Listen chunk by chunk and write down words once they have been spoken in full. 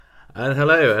And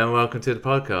hello and welcome to the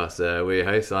podcast. We're your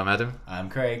hosts. I'm Adam. I'm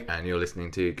Craig. And you're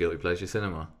listening to Guilty Pleasure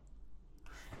Cinema.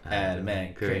 Adam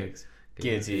and Craig's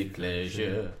Guilty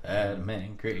Pleasure. Adam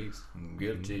and Craig's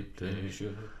Guilty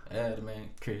Pleasure. Adam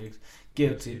and Craig's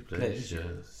Guilty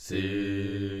Pleasure Cinema.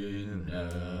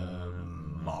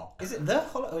 Is it The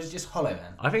Hollow or is it just Hollow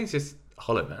Man? I think it's just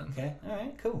Hollow Man. Okay,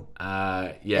 alright, cool.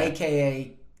 Yeah.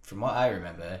 AKA, from what I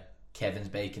remember, Kevin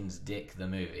Bacon's Dick the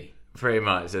movie. Pretty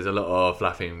much. There's a lot of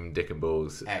flapping dick and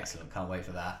balls. Excellent, can't wait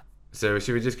for that. So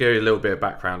should we just give you a little bit of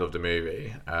background of the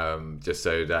movie, just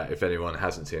so that if anyone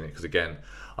hasn't seen it, because again,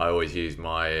 I always use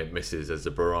my missus as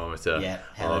the barometer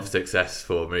of success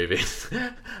for movies.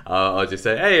 I'll just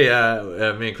say, hey,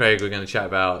 me and Craig, we're going to chat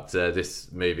about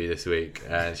this movie this week,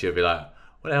 and she'll be like,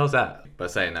 what the hell's that? By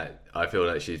saying that, I feel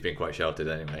like she's been quite sheltered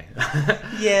anyway.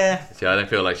 Yeah. So I don't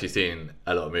feel like she's seen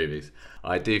a lot of movies.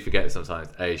 I do forget sometimes,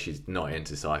 she's not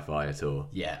into sci-fi at all.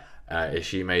 Yeah. If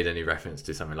she made any reference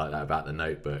to something like that about The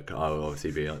Notebook, I will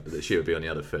obviously she would be on the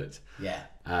other foot. Yeah.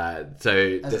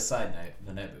 So as a side note,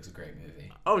 The Notebook's a great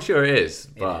movie. Oh, sure it is,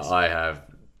 but I have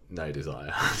no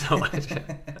desire to watch it.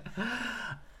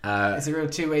 It's a real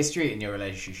two-way street in your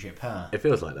relationship, huh? It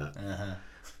feels like that. Uh-huh.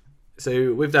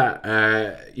 So with that,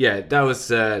 that was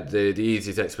the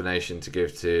easiest explanation to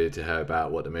give to her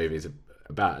about what the movie is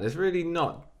about. There's really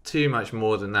not too much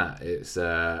more than that. It's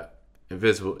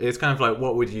invisible. It's kind of like,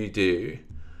 what would you do,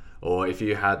 or if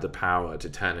you had the power to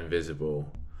turn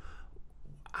invisible,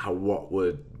 what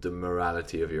would the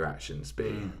morality of your actions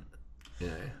be? You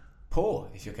know, poor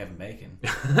if you're Kevin Bacon.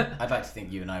 I'd like to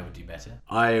think you and I would do better.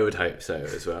 I would hope so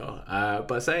as well.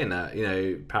 But saying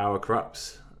that, power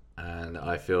corrupts. And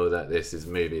I feel that this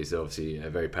movie is obviously a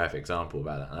very perfect example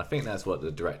about that. And I think that's what the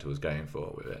director was going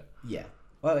for with it. Yeah.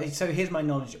 Well, so here's my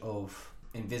knowledge of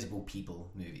invisible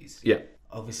people movies. Yeah.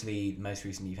 Obviously, most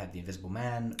recently you've had The Invisible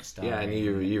Man. Starring... Yeah, and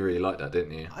you really liked that,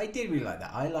 didn't you? I did really like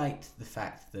that. I liked the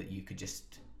fact that you could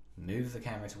just move the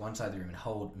camera to one side of the room and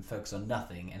hold and focus on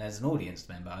nothing. And as an audience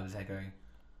member, I was there going,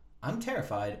 I'm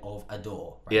terrified of a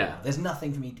door right now. There's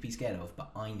nothing for me to be scared of,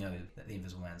 but I know that the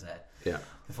Invisible Man's there. Yeah.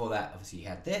 Before that, obviously, you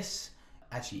had this.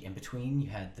 Actually, in between, you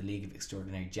had The League of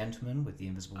Extraordinary Gentlemen with the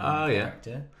Invisible Man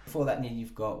character. Before that,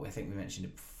 you've got, I think we mentioned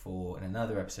it before in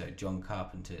another episode, John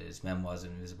Carpenter's Memoirs of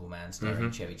an Invisible Man,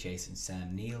 starring Chevy Chase and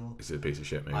Sam Neill. It's a piece of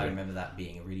shit movie. I remember that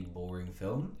being a really boring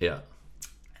film. Yeah.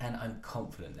 And I'm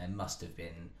confident there must have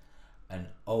been an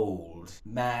old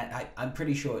man. I'm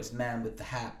pretty sure it's the man with the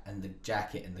hat and the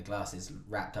jacket and the glasses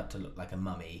wrapped up to look like a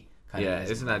mummy.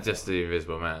 Isn't that just the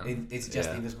Invisible Man? It's just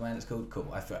the Invisible Man. It's called. Cool.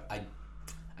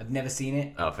 I've never seen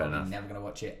it. Oh, fair enough. I'm never gonna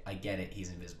watch it. I get it. He's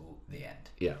invisible. The end.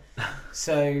 Yeah.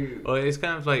 So. Well, it's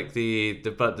kind of like the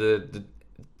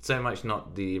so much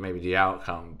not maybe the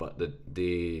outcome, but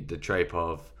the trope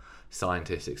of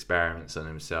scientist experiments on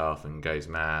himself and goes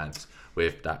mad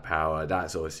with that power.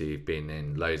 That's obviously been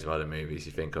in loads of other movies.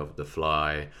 You think of The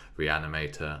Fly,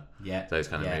 Reanimator, those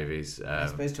kind of movies. I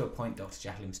suppose to a point, Dr.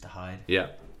 Jekyll and Mr. Hyde. Yeah,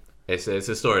 it's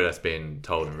a story that's been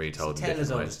told and retold in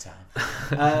different ways.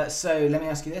 Time. So let me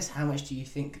ask you this: how much do you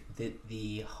think that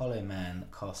the Hollow Man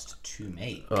cost to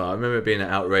make? Oh, I remember it being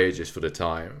outrageous for the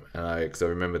time, because I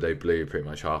remember they blew pretty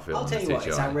much half of it. I'll tell you what,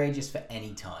 it's outrageous for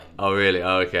any time. Oh really?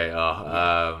 Oh okay.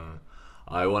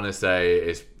 I want to say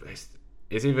it's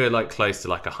either like close to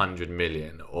like 100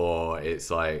 million, or it's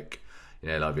like,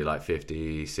 that'd be like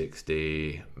 50,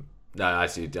 60. No,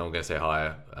 actually, I'm going to say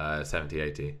higher, 70,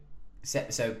 80.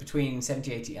 So between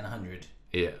 70, 80 and 100.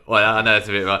 Yeah, well, I know it's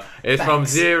a bit right. It's from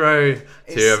zero to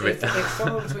it's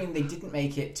somewhere between they didn't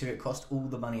make it to it cost all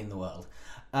the money in the world.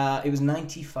 It was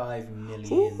 $95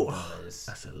 million. Ooh,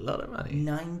 that's a lot of money.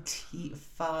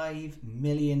 $95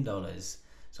 million.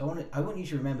 So I want you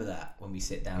to remember that when we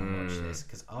sit down and watch this,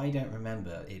 because I don't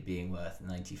remember it being worth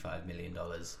 $95 million.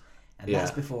 And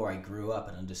that's before I grew up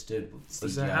and understood what CGI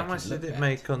so how much did it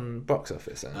make on box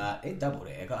office then? It doubled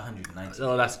it. It got 190.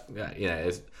 Oh,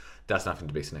 that's nothing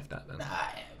to be sniffed at then. Nah,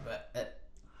 but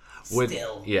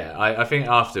still. I think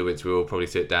afterwards we will probably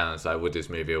sit down and say, would this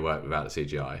movie have worked without the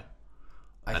CGI?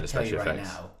 I can tell you right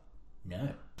now, no.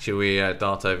 Shall we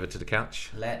dart over to the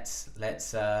couch? Let's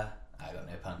I got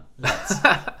no pun.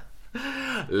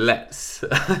 Let's.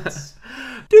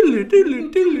 Doodle, doodle,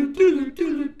 doodle, doodle,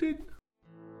 doodle, doodle.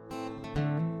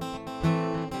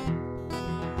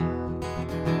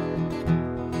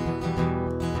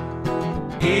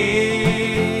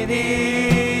 It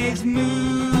is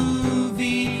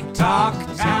movie talk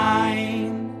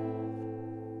time.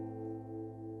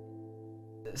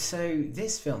 So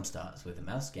this film starts with a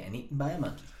mouse getting eaten by a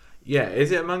monkey. Yeah,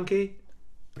 is it a monkey?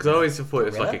 Because I always thought it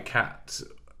was like a cat.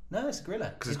 No, it's a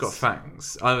gorilla. Because it's got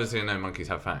fangs. I obviously know monkeys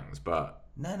have fangs, but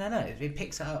No. It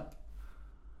picks up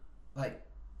like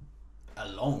a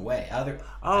long way. It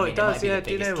might does. be Yeah. the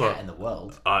Do you know biggest what? cat in the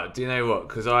world. Do you know what?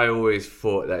 Because I always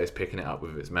thought that it's picking it up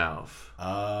with its mouth.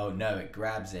 Oh no! It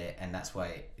grabs it, and that's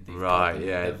why. The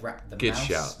Good mouse,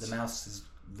 shout. The mouse's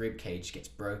rib cage gets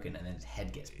broken, and then its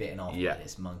head gets bitten off by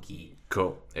this monkey.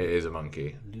 Cool. It is a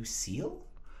monkey. Lucille.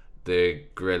 The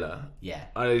gorilla. Yeah.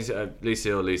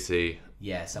 Lucille, Lucy.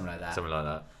 Yeah, something like that. Something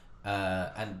like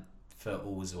that. And for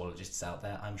all zoologists out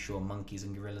there, I'm sure monkeys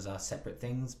and gorillas are separate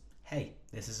things. Hey,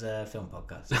 this is a film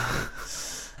podcast.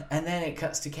 And then it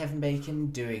cuts to Kevin Bacon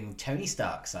doing Tony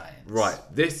Stark science. Right.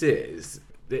 This is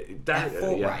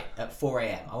at 4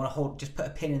 a.m. I want to just put a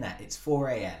pin in that. It's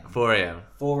 4 a.m. 4 a.m.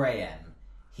 4 a.m.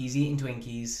 He's eating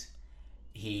Twinkies.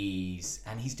 He's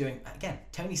doing again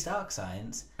Tony Stark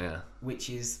science. Yeah. Which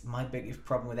is my biggest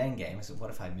problem with Endgame. So what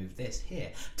if I move this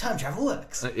here? Time travel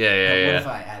works. What if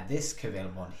I add this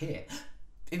covalent bond here?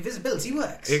 Invisibility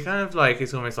works. It's kind of like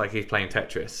it's almost like he's playing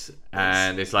Tetris,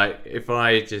 and it's like if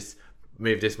I just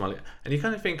move this molecule, and you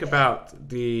kind of think about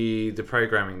the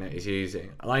programming that he's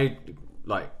using. I've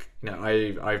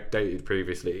dated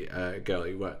previously a girl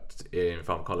who worked in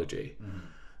pharmacology,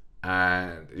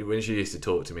 and when she used to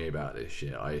talk to me about this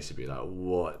shit, I used to be like,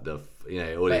 "What the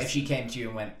if she came to you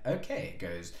and went, "Okay," it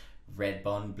goes red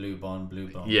bond, blue bond,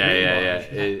 blue bond. Yeah.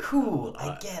 Like, cool,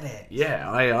 I get it. Yeah,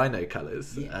 I know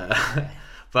colours. Yeah.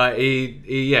 But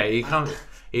he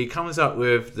comes up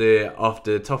with off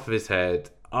the top of his head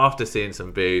after seeing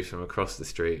some boobs from across the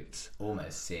street.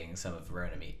 Almost seeing some of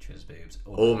Verona Mitra's boobs.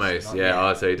 Almost, yeah.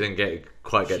 Oh, so he didn't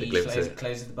quite get the glimpse. She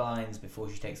closes the blinds before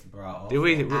she takes the bra off.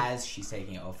 As she's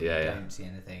taking it off, you don't see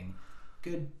anything.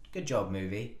 Good job,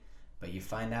 movie. But you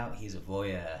find out he's a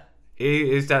voyeur. He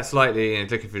is that slightly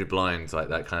looking through the blinds, like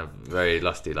that kind of very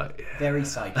lusty, very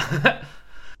psycho.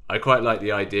 I quite like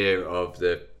the idea of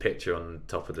the picture on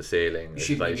top of the ceiling.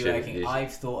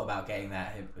 I've thought about getting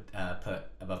that put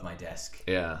above my desk.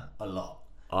 Yeah, a lot.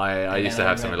 I used to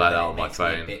have something like that on my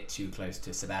phone. Me a bit too close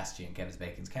to Sebastian, Kevin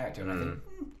Bacon's character, and I think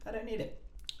I don't need it.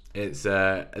 It's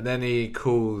and then he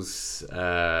calls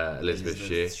Elizabeth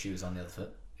Shue. She was on the other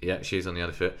foot. Yeah, she's on the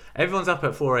other foot. Everyone's up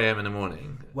at 4 a.m. in the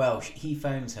morning. Well, he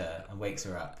phones her and wakes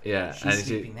her up. Yeah, she's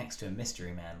sleeping next to a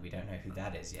mystery man. We don't know who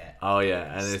that is yet. Oh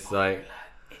yeah, and it's like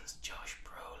it's Josh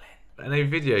Brolin. And they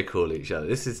video call each other.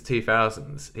 This is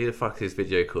 2000s. Who the fuck is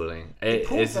video calling?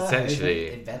 It's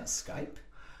essentially invent Skype.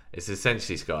 It's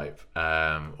essentially Skype,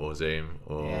 or Zoom,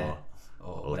 or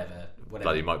whatever.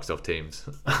 Bloody Microsoft Teams.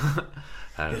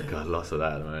 God, lots of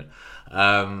that at the moment.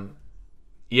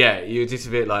 Yeah, you're just a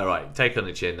bit like, right, take on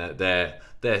the chin that they're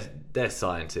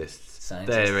scientists.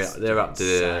 They're up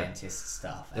to scientist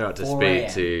stuff. They're up to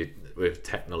speed with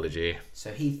technology.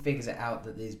 So he figures it out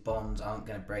that these bonds aren't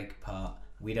going to break apart.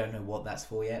 We don't know what that's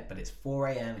for yet, but it's 4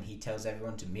 a.m. and he tells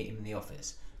everyone to meet him in the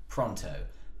office pronto.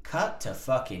 Cut to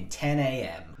fucking 10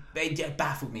 a.m. It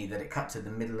baffled me that it cut to the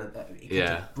middle of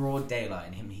to broad daylight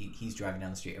and he's driving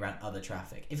down the street around other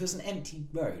traffic. If it was an empty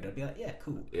road, I'd be like, yeah,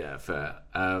 cool. Yeah, fair.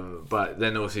 But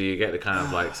then also you get the kind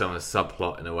of like some of the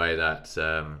subplot in a way that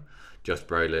Josh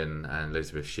Brolin and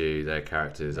Elizabeth Shue, their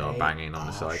characters are banging on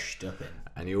the side.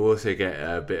 And you also get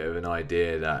a bit of an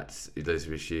idea that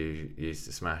Elizabeth Shue used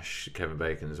to smash Kevin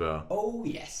Bacon as well. Oh,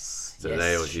 yes. So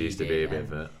they also used to be a bit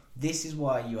of it. This is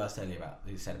why you said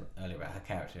earlier about her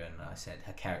character, and I said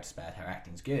her character's bad, her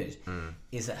acting's good,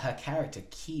 is that her character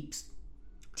keeps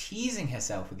teasing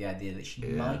herself with the idea that she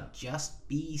might just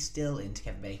be still into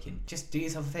Kevin Bacon. Just do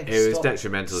yourself a favour. It was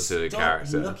detrimental to the character.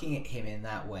 Stop looking at him in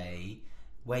that way,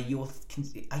 where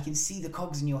I can see the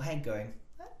cogs in your head going,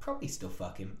 I'd probably still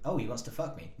fuck him. Oh, he wants to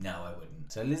fuck me? No, I wouldn't.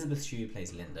 So Elizabeth Shue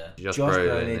plays Linda. Josh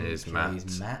Brolin is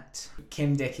Matt.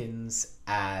 Kim Dickens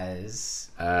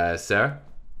as Sarah.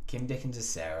 Kim Dickens is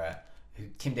Sarah.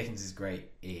 Kim Dickens is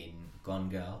great in Gone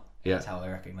Girl. Yeah. That's how I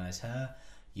recognise her.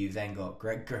 You've then got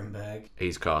Greg Grunberg.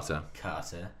 He's Carter.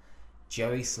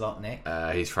 Joey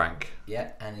Slotnick. He's Frank.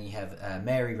 Yeah, and then you have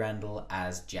Mary Randall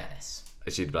as Janice.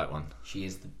 Is she the black one? She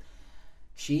is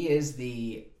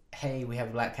the hey, we have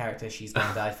a black character, she's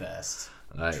gonna die first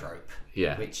trope.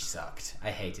 Yeah. Which sucked.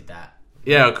 I hated that.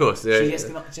 Yeah, of course. She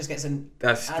just gets an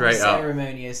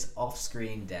unceremonious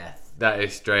off-screen death. That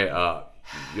is straight up.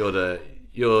 You're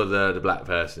the black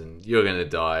person. You're gonna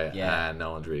die, and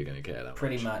no one's really gonna care that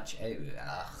Pretty much. Joey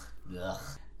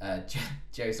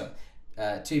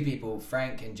Slotnick. Two people,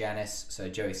 Frank and Janice. So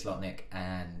Joey Slotnick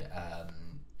and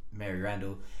Mary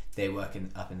Randall. They work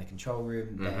up in the control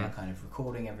room. They are kind of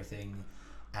recording everything,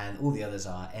 and all the others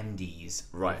are MDs,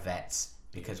 or vets,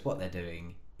 because what they're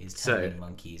doing is turning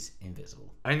monkeys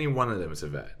invisible. Only one of them is a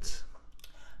vet.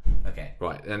 Okay.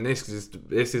 Right, and this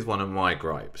is one of my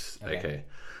gripes. Okay.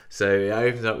 So it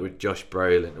opens up with Josh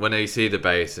Brolin. When you see the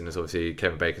base, and there's obviously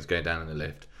Kevin Bacon's going down in the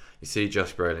lift. You see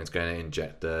Josh Brolin's going to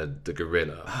inject the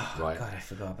gorilla. Right. God, I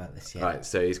forgot about this. Yeah. Right.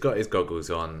 So he's got his goggles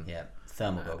on. Yeah.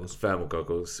 Thermal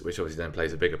goggles, which obviously then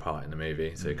plays a bigger part in the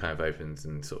movie. So it kind of opens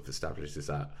and sort of establishes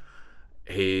that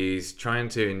he's trying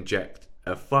to inject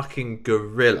a fucking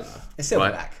gorilla. A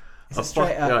silverback. Right? It's a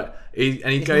straight up. He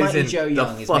goes Mighty in Joe the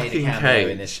Young fucking cage.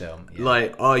 in this film. Yeah.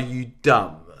 Like, are you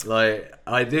dumb?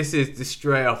 Like, this is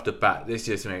straight off the bat. This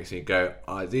just makes me go,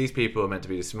 these people are meant to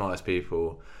be the smartest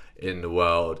people in the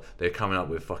world. They're coming up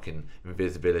with fucking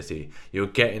invisibility. You're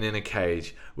getting in a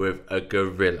cage with a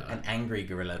gorilla, an angry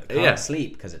gorilla that can't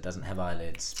sleep because it doesn't have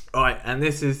eyelids. Right, and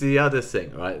this is the other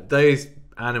thing, right? Those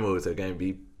animals are going to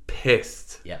be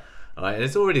pissed. Yeah. Right, and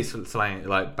it's already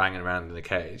banging around in the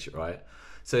cage, right?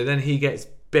 So then he gets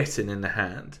bitten in the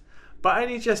hand, but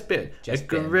only just bitten. A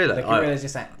gorilla. The gorilla's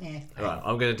just like, Right,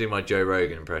 I'm going to do my Joe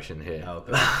Rogan impression here. Oh,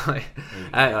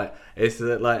 God. It's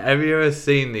like, have you ever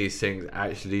seen these things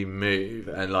actually move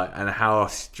and how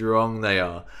strong they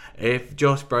are? If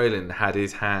Josh Brolin had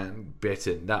his hand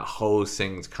bitten, that whole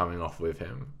thing's coming off with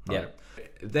him. Right? Yeah.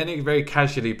 Then he very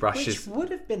casually brushes. Which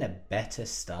would have been a better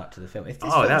start to the film if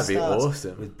this that'd be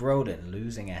awesome. With Brolin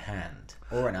losing a hand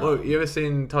or an arm. Well, you ever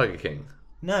seen Tiger King?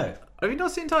 No. Have you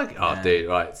not seen Tiger? Oh, dude,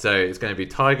 right. So it's going to be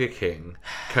Tiger King,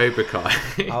 Cobra Kai,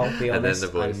 I'll be honest, and then The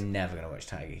Boys. I'm never going to watch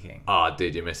Tiger King. Oh,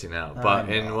 dude, you're missing out. But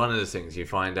in one of the things, you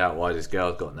find out why this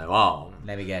girl's got no arm.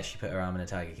 Let me guess, she put her arm in a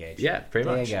tiger cage. Yeah, pretty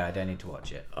much. There you go, I don't need to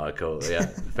watch it. Oh, cool. Yeah,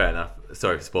 fair enough.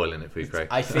 Sorry for spoiling it for you, Craig.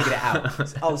 I figured it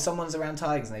out. Someone's around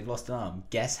tigers and they've lost an arm.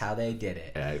 Guess how they did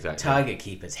it. Yeah, exactly. Tiger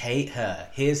keepers hate her.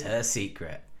 Here's her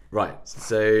secret. Right,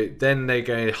 so then they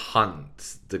go and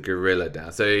hunt the gorilla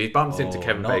down. So he bumps into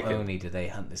Kevin Bacon. Not only do they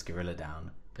hunt this gorilla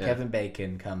down, Kevin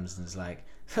Bacon comes and is like,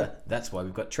 that's why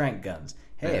we've got trank guns.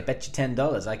 Hey, I bet you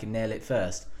 $10 I can nail it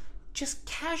first. Just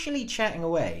casually chatting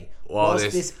away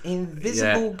whilst this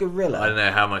invisible gorilla, I don't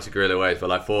know how much a gorilla weighs, but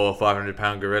like 400 or 500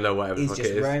 pound gorilla, whatever the fuck it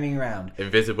is, just roaming around.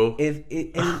 Invisible.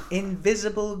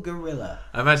 Invisible gorilla.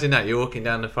 Imagine that, you're walking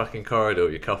down the fucking corridor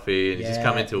with your coffee and you just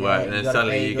come into work and then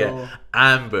suddenly you get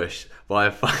ambushed by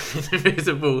a fucking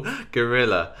invisible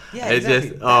gorilla. Yeah, it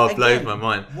exactly. just blows my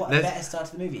mind. What a better start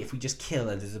to the movie if we just kill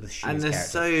Elizabeth Shue's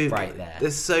character right there.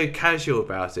 They're so casual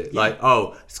about it. Like,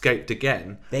 escaped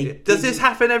again. Does this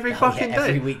happen every fucking day?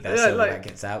 Every week that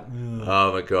gets out.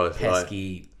 Oh my god.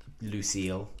 Pesky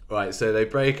Lucille. Right, so they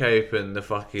break open the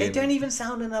fucking... They don't even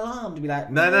sound an alarm to be like...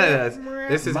 No,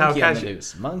 this is how casual...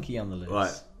 Monkey on the loose.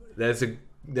 Right,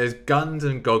 there's guns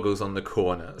and goggles on the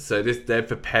corner, so they're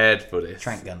prepared for this.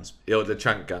 Trank guns. The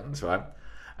trank guns, right?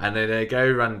 And then they go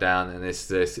run down, and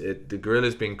the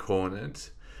gorilla's been cornered,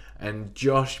 and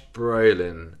Josh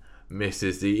Brolin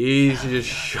misses the easiest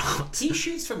shot. He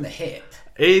shoots from the hip.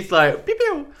 He's like, pew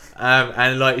pew,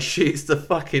 and like shoots the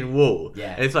fucking wall.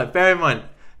 Yeah. And it's like, bear in mind,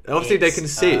 obviously they can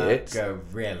see it.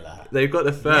 Gorilla. They've got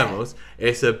the thermals. Yeah.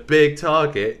 It's a big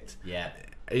target. Yeah.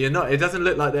 It doesn't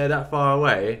look like they're that far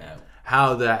away. No.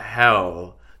 How the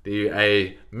hell do you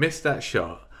A, miss that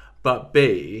shot, but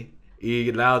B,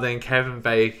 you allow then Kevin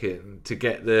Bacon to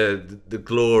get the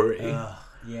glory?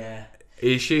 Yeah.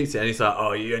 He shoots it and he's like,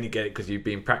 oh, you only get it because you've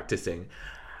been practicing.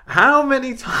 How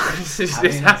many times has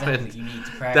this happened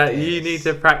that you need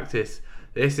to practice?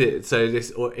 This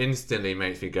instantly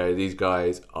makes me go, these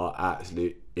guys are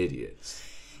absolute idiots.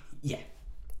 Yeah.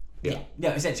 No,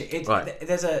 essentially,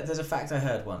 there's a fact I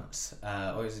heard once,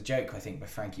 or it was a joke I think by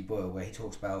Frankie Boyle, where he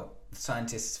talks about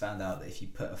scientists found out that if you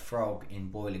put a frog in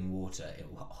boiling water, it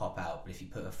will hop out, but if you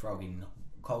put a frog in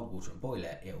cold water and boil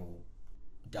it, it will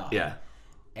die. Yeah.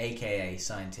 AKA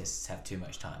scientists have too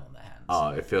much time on their hands. Oh,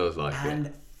 it feels like it.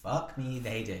 And fuck me,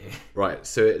 they do. Right.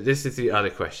 So this is the other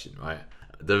question, right?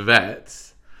 The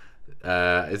vet,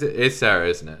 is Sarah,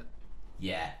 isn't it?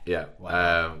 Yeah. Yeah.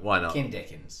 Why not? Kim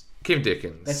Dickens.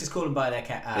 Let's just call them by their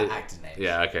actor's names.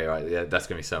 Yeah, okay, right. Yeah, that's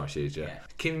going to be so much easier. Yeah.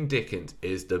 Kim Dickens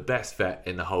is the best vet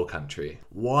in the whole country.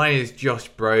 Why is Josh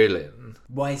Brolin...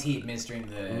 Why is he administering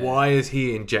the... Why is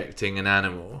he injecting an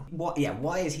animal?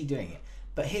 Why is he doing it?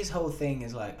 But his whole thing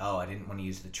is like, I didn't want to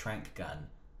use the trank gun.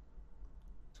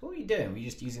 So what are you doing? Were you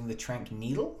just using the trank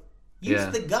needle? Use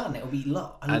the gun, it'll be a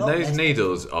lot And those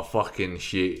needles are fucking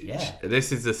huge. Yeah.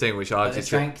 This is the thing which I just...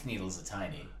 the trank needles are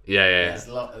tiny. Yeah. There's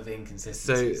a lot of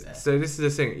inconsistencies there. So this is the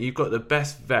thing. You've got the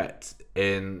best vet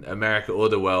in America or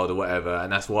the world or whatever,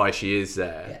 and that's why she is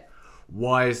there. Yeah.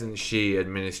 Why isn't she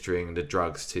administering the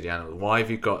drugs to the animal? Why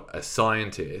have you got a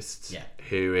scientist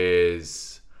who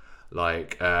is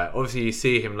like... obviously, you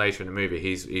see him later in the movie.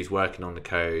 He's working on the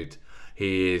code.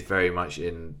 he is very much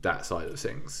in that side of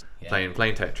things, playing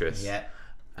Tetris.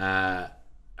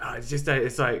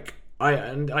 It's like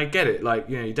I get it. Like,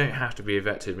 you know, you don't have to be a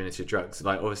vet to administer drugs.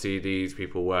 Like, obviously, these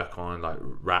people work on like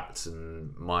rats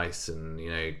and mice and, you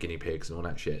know, guinea pigs and all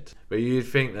that shit. But you'd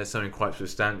think there's something quite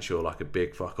substantial, like a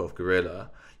big fuck off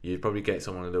gorilla. You'd probably get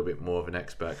someone a little bit more of an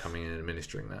expert coming in and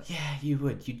administering that. Yeah, you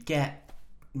would. You'd get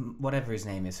whatever his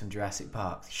name is from Jurassic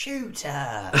Park, Shooter.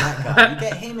 That guy. You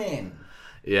get him in.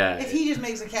 Yeah. If he just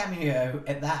makes a cameo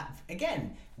at that,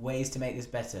 again, ways to make this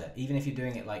better. Even if you're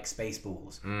doing it like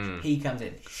Spaceballs, he comes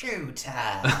in, Shooter.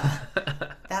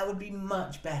 That would be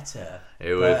much better.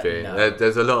 It would be. No.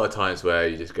 There's a lot of times where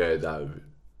you just go,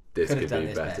 this could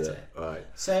be better. Right.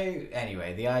 So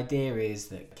anyway, the idea is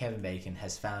that Kevin Bacon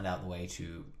has found out the way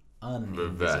to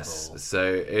uninvisible.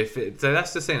 So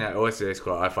that's the thing that always is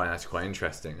I find actually quite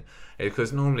interesting,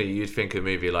 because normally you'd think a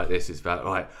movie like this is about,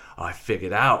 right, I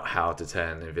figured out how to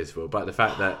turn invisible, but the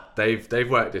fact that they've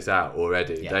worked this out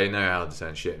already. They know how to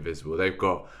turn shit invisible. They've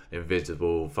got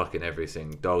invisible fucking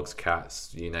everything, dogs,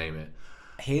 cats, you name it.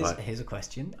 Here's a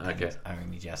question. Okay. And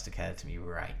only just occurred to me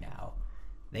right now.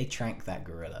 They trank that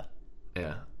gorilla.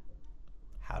 Yeah.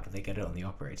 How do they get it on the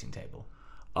operating table?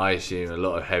 I assume a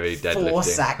lot of heavy deadlifting. 4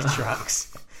 sack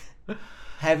trucks.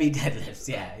 Heavy deadlifts,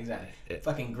 yeah, exactly. Yeah.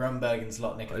 Fucking Grunberg and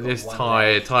Zlotnick. Just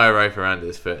tie a rope around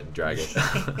his foot and drag it.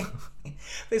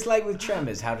 It's like with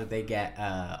Tremors. How did they get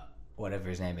whatever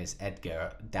his name is,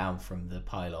 Edgar, down from the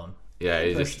pylon? Yeah,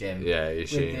 he pushed him. Yeah, with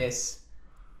this.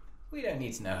 We don't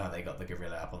need to know how they got the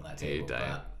gorilla up on that table. You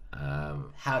don't.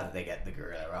 How did they get the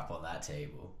gorilla up on that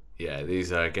table? Yeah,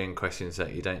 these are again questions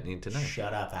that you don't need to know.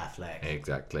 Shut up, Affleck.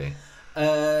 Exactly.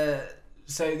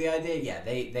 So the idea,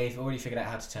 they've already figured out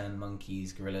how to turn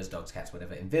monkeys, gorillas, dogs, cats,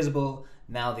 whatever, invisible.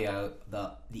 Now the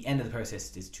end of the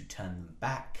process is to turn them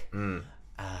back, and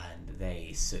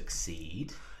they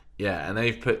succeed. Yeah, and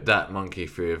they've put that monkey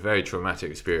through a very traumatic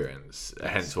experience,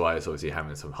 hence why it's obviously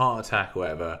having some heart attack or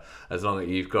whatever, as long as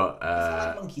you've got... I feel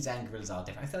like monkeys and gorillas are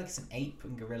different. I feel like it's an ape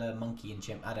and gorilla, monkey and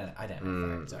chimp. I don't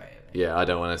know. Sorry. Yeah, I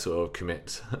don't want to sort of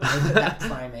commit. They put that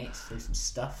primate through some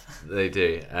stuff. They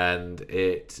do, and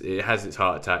it has its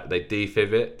heart attack. They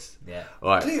defib it. Yeah. All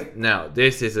right, now,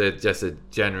 this is just a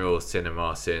general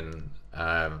cinema sin.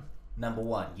 Number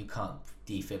one, you can't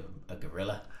defib a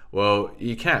gorilla. Well,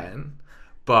 you can...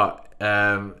 But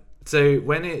so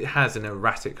when it has an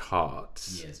erratic heart,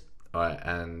 yes, right,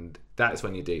 and that's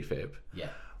when you defib. Yeah,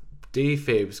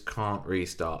 defibs can't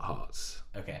restart hearts.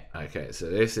 Okay, so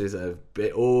this is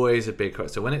always a big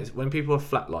question. So when people are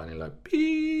flatlining, like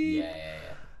beep. Yeah.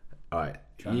 All right.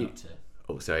 Try not to.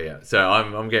 Oh, so yeah. So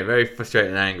I'm getting very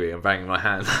frustrated and angry. I'm banging my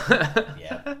hand.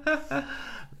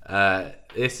 Yeah.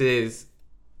 This is.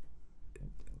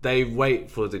 They wait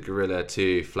for the gorilla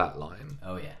to flatline.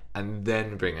 Oh yeah. And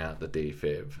then bring out the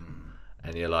defib,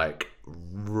 and you're like,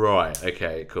 right,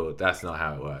 okay, cool. That's not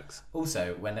how it works.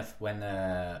 Also, when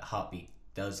a heartbeat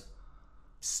does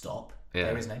stop,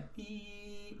 there is no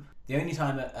beep. The only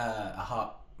time a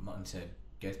heart monitor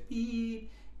goes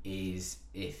beep is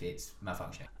if it's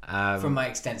malfunctioning. From my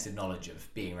extensive knowledge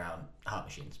of being around heart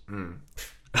machines.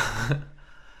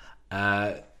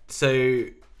 So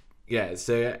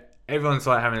everyone's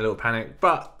like having a little panic,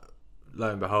 but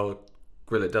lo and behold,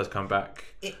 gorilla does come back,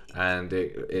 and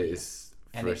it is,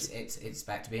 and it's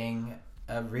back to being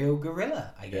a real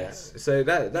gorilla, I guess. Yeah. So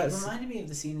that's it reminded me of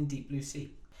the scene in Deep Blue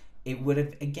Sea. It would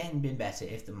have again been better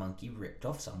if the monkey ripped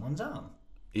off someone's arm.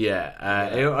 Yeah,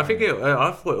 I think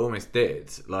I thought it almost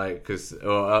did, like because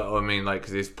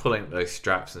it's pulling those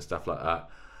straps and stuff like that.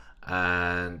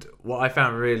 And what I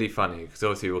found really funny, because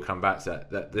obviously we'll come back to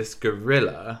that this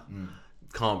gorilla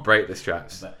can't break the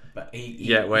straps. But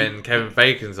when Kevin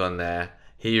Bacon's on there,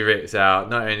 he rips out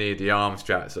not only the arm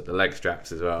straps but the leg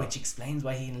straps as well. Which explains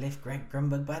why he can lift Greg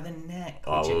Grunberg by the neck.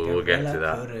 We'll get to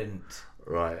that. Couldn't.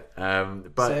 Right.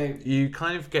 But you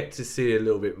kind of get to see a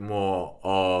little bit more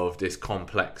of this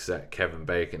complex that Kevin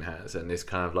Bacon has, and this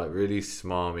kind of like really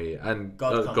smarmy and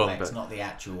God complex, not the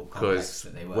actual complex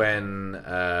that they were. When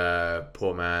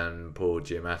poor man Paul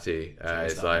Giamatti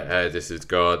is like, this is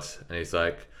God, and he's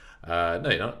like, no,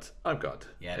 you're not. I'm God.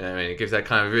 Yeah. You know what I mean, it gives that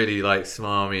kind of really like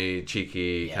smarmy,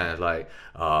 cheeky kind of like,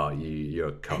 you're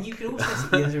a cunt. And you can also see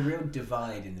there's a real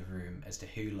divide in the room as to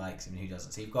who likes him and who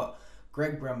doesn't. So you've got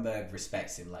Greg Grunberg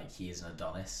respects him like he is an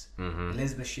Adonis. Mm-hmm.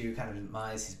 Elizabeth Shue kind of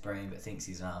admires his brain but thinks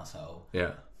he's an asshole.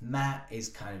 Yeah. Matt is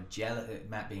kind of jealous.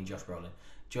 Matt being Josh Brolin.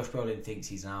 Josh Brolin thinks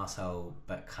he's an asshole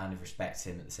but kind of respects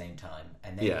him at the same time.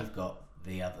 And then you've got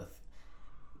the other.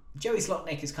 Joey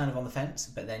Slotnick is kind of on the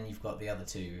fence, but then you've got the other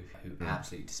two who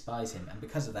absolutely despise him, and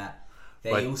because of that,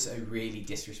 they also really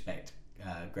disrespect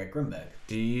Greg Grunberg.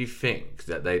 Do you think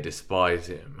that they despise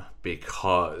him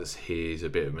because he's a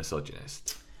bit of a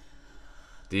misogynist?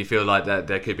 Do you feel like that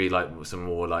there could be like some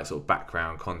more like sort of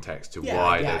background context to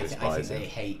why they despise him? They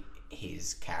hate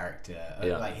his character,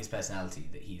 like his personality,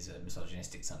 that he's a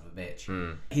misogynistic son of a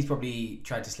bitch. He's probably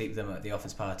tried to sleep with them at the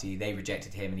office party. They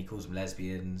rejected him, and he calls them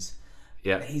lesbians.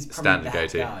 Yeah, he's probably standard that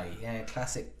go-to guy. Yeah,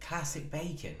 classic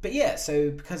Bacon. But yeah, so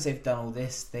because they've done all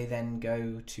this, they then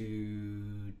go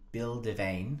to Bill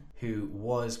Devane, who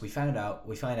was we find out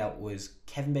was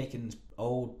Kevin Bacon's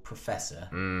old professor,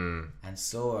 and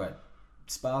saw a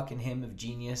spark in him of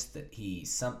genius that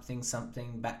he's something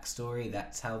backstory.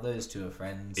 That's how those two are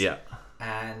friends. Yeah,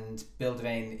 and Bill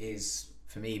Devane is,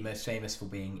 for me, most famous for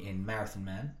being in Marathon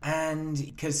Man, and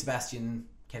because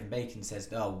Kevin Bacon says,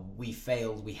 "Oh, we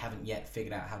failed. We haven't yet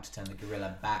figured out how to turn the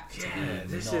gorilla back to being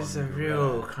this is a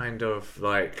real kind of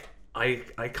like I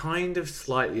kind of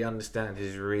slightly understand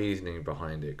his reasoning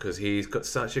behind it, because he's got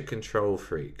such a control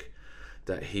freak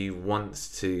that he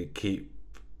wants to keep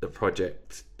the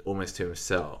project almost to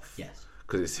himself. Yes,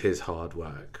 because it's his hard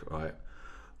work, right?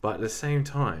 But at the same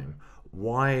time,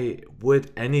 why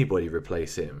would anybody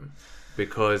replace him?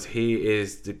 Because he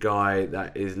is the guy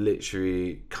that is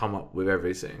literally come up with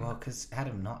everything. Well, because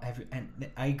Adam, and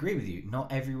I agree with you.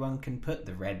 Not everyone can put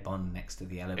the red bond next to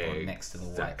the yellow bond next to the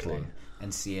white one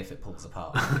and see if it pulls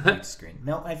apart on the computer screen.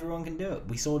 Not everyone can do it.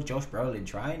 We saw Josh Brolin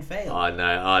try and fail. I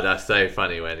know. Oh, that's so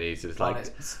funny when he's just like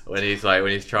when he's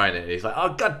trying it, and he's like,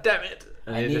 "Oh, god damn it!"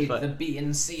 And I need just the B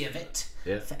and C of it.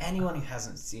 Yeah. For anyone who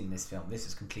hasn't seen this film, this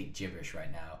is complete gibberish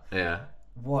right now. Yeah.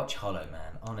 Watch Hollow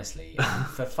Man, honestly,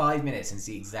 for 5 minutes and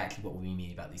see exactly what we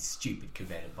mean about these stupid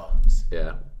covalent bonds.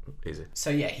 Yeah, easy. So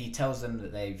yeah, he tells them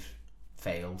that they've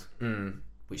failed,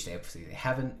 which they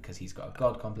haven't, because he's got a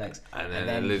god complex. And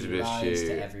then Elizabeth he lies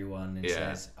to everyone and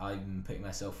says, "I'm putting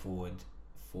myself forward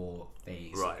for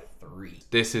phase 3."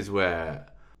 This is where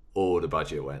all the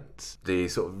budget went. The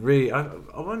sort of really, I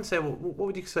wouldn't say what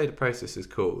would you say the process is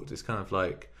called? It's kind of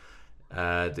like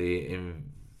the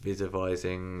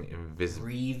invisibilizing.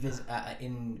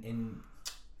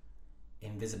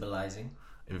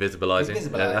 Yeah,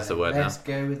 that's the word. Let's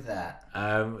go with that.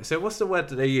 So what's the word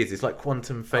that they use? It's like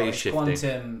quantum phase shifting.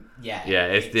 Quantum, yeah.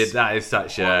 Yeah, that is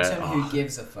such quantum. Who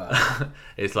gives a fuck?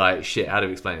 It's like shit. How do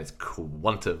we explain it? It's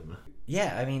quantum.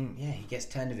 Yeah, I mean, he gets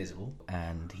turned invisible,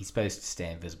 and he's supposed to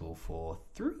stay invisible for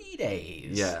 3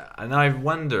 days. Yeah, and I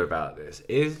wonder about this.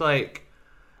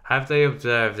 Have they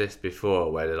observed this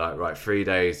before, where they're like, right, 3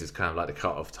 days is kind of like the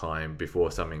cut-off time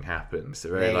before something happens? So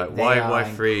they're like, why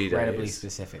 3 days? Incredibly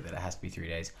specific that it has to be 3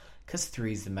 days, because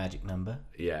 3 is the magic number.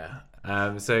 Yeah.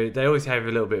 So they always have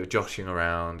a little bit of joshing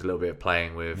around, a little bit of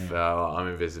playing with, I'm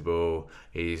invisible.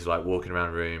 He's like walking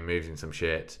around the room, moving some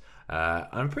shit.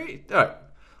 I'm pretty.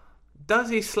 Does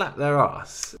he slap their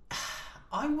ass?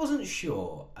 I wasn't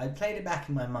sure. I played it back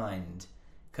in my mind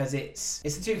because it's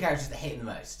the two characters that hate him the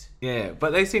most. Yeah,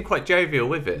 but they seem quite jovial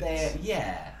with it.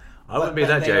 I wouldn't be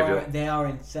that jovial. They are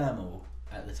in thermal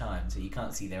at the time, so you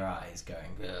can't see their eyes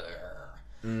going.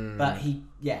 But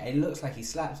it looks like he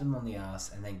slaps him on the ass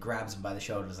and then grabs him by the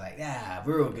shoulders, like, "Yeah,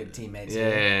 we're all good teammates."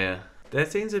 Yeah. There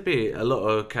seems to be a lot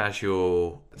of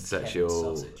casual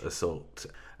sexual assault.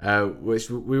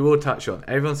 Which we will touch on.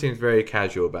 Everyone seems very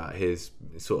casual about his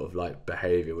sort of like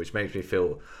behaviour, which makes me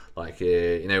feel like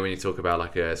when you talk about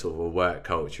like a sort of a work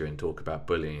culture and talk about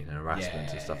bullying and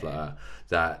harassment and stuff like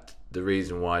that the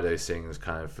reason why those things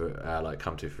kind of like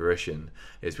come to fruition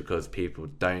is because people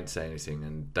don't say anything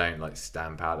and don't like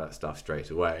stamp out that stuff straight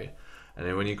away. And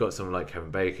then when you've got someone like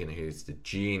Kevin Bacon, who's the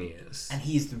genius, and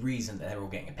he's the reason that they're all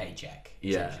getting a paycheck.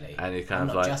 Essentially. And he's kind I'm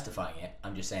of not like justifying it.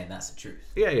 I'm just saying that's the truth.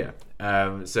 Yeah.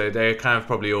 So they kind of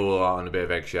probably all are on a bit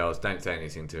of eggshells. Don't say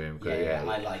anything to him. I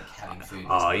like having food.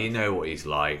 You know what he's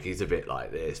like. He's a bit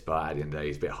like this, but at the end of the day,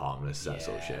 he's a bit harmless. That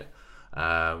sort of shit,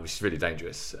 which is really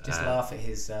dangerous. Just laugh at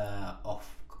his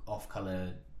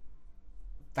off-color.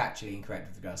 Factually incorrect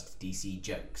with regards to DC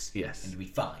jokes. Yes. And we'll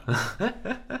be fine.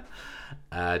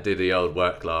 Do the old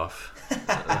work laugh.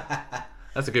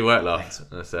 That's a good work laugh.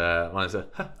 That's mine's a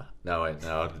no wait,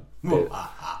 no. No.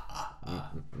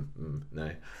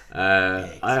 I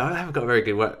haven't got a very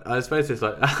good work. I suppose it's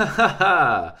like shit,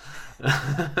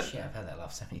 I've had that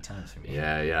laugh so many times from you.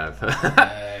 Yeah.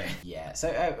 So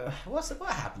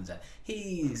what happens then?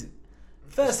 The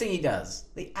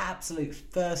absolute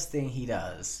first thing he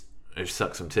does is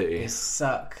suck some titty. Is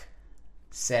suck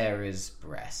Sarah's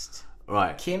breast.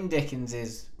 Right. Kim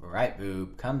Dickens's right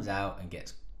boob comes out and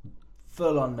gets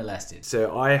full on molested.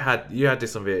 So you had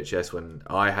this on VHS when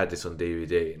I had this on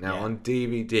DVD. Now on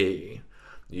DVD,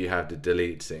 you have the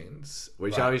delete scenes,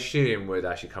 which I assume would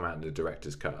actually come out in the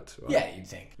director's cut. Right? Yeah, you'd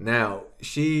think. Now,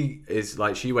 she is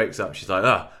like, she wakes up, she's like,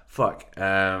 oh, fuck.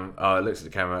 Looks at the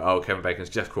camera, Kevin Bacon's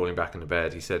just crawling back in the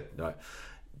bed. He said, like,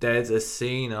 there's a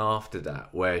scene after that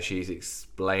where she's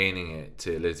explaining it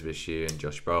to Elizabeth Shue and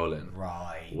Josh Brolin.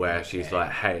 Right. Where she's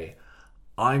like, hey,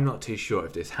 I'm not too sure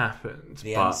if this happened.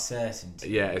 The but uncertainty.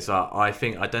 Yeah, it's like,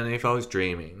 I don't know if I was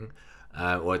dreaming,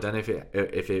 or I don't know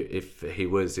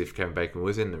if Kevin Bacon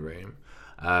was in the room.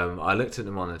 I looked at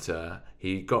the monitor.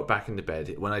 He got back into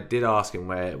bed. When I did ask him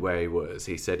where he was,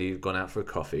 he said he'd gone out for a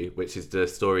coffee, which is the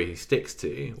story he sticks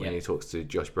to when he talks to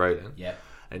Josh Brolin. Yeah.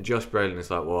 And Josh Brolin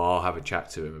is like, well, I'll have a chat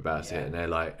to him about it. And they're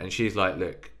like, and she's like,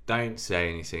 look, don't say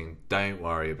anything. Don't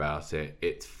worry about it.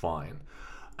 It's fine.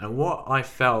 And what I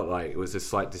felt like was a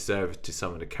slight disservice to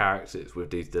some of the characters with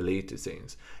these deleted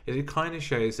scenes is it kind of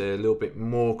shows they're a little bit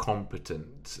more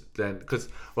competent than, because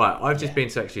I've just been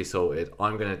sexually assaulted.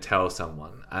 I'm going to tell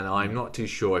someone, and I'm not too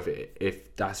sure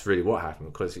if that's really what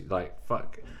happened, because like,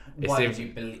 fuck. Why would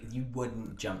you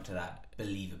wouldn't jump to that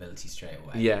believability straight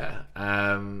away? Yeah.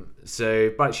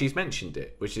 But she's mentioned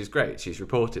it, which is great. She's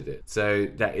reported it, so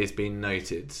that is being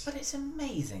noted. But it's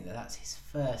amazing that that's his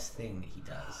first thing that he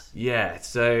does. Yeah.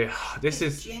 So this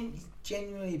is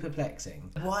genuinely perplexing.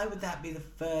 Why would that be the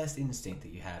first instinct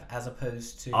that you have, as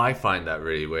opposed to? I find that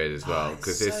really weird as well,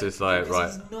 because it's just like, right.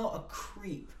 He's not a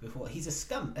creep before. He's a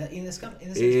scum. He is a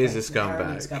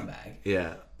scumbag.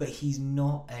 Yeah. But he's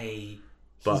not a.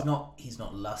 He's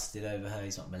not lusted over her.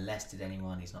 He's not molested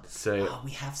anyone. He's not. So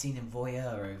we have seen him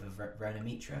voyeur over Rona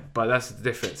Mitra. But that's the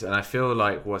difference, and I feel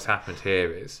like what's happened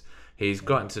here is he's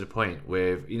gotten to the point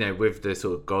with the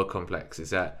sort of god complex, is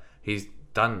that he's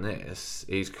done this.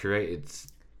 He's created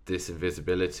this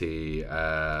invisibility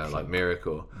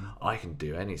miracle. I can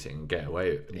do anything and get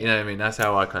away with it. You know what I mean? That's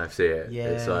how I kind of see it. Yeah.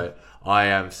 It's like I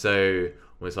am so.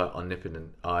 Was like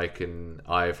omnipotent.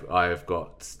 I've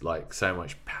got like so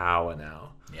much power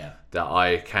now that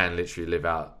I can literally live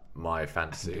out my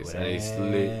fantasies, and he's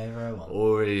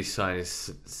already starting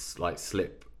to like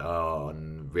slip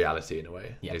on reality in a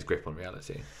way. His grip on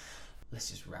reality.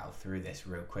 Let's just rattle through this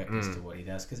real quick as to what he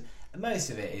does, because most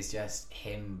of it is just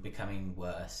him becoming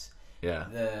worse. Yeah.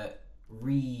 The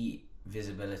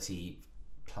revisibility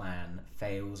plan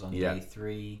fails on day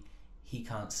 3. He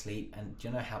can't sleep, and do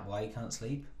you know why he can't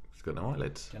sleep? He's got no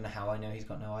eyelids. Do you know how I know he's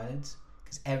got no eyelids?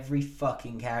 Because every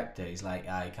fucking character is like,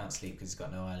 he can't sleep because he's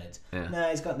got no eyelids. Yeah. No,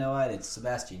 he's got no eyelids.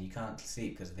 Sebastian, you can't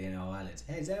sleep because of the no eyelids.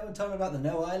 Hey, is anyone talking about the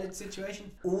no eyelids situation?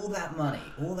 All that money,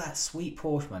 all that sweet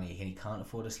Porsche money, and he can't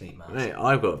afford a sleep mask. Mate,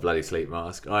 I've got a bloody sleep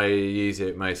mask. I use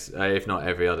it most, if not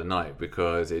every other night,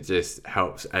 because it just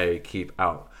helps keep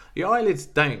out. Your eyelids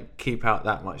don't keep out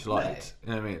that much light.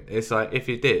 No. You know what I mean? It's like, if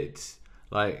you did...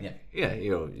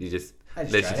 you just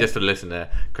literally, just for the listener,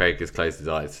 Craig has closed his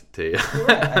eyes to you. You're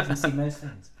right, I can see most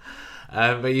things.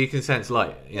 But you can sense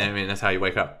light. You know what I mean? That's how you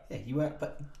wake up. Yeah, you work,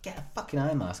 but get a fucking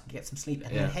eye mask and get some sleep.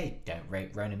 And then, hey, don't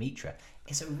rape Rona Mitra.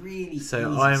 It's a really easy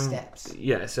steps.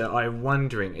 Yeah, so I'm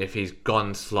wondering if he's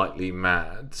gone slightly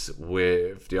mad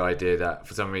with the idea that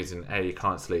for some reason, he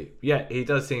can't sleep. Yeah, he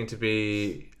does seem to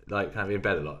be like kind of in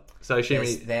bed a lot. So he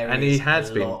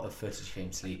has been a lot of footage of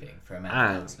him sleeping for a man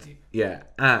who can't sleep. Yeah,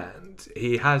 and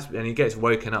he gets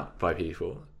woken up by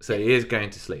people, so he is going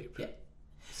to sleep. Yeah.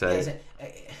 So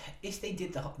if they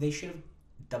did they should have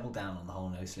doubled down on the whole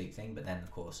no sleep thing, but then of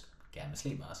course get him a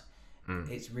sleep mask.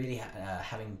 It's really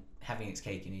having its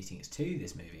cake and eating its too.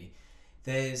 This movie,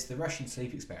 there's the Russian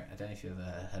sleep experiment. I don't know if you've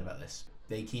ever heard about this.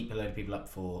 They keep a load of people up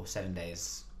for 7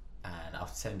 days, and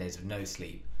after 7 days of no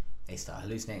sleep, they start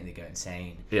hallucinating, they go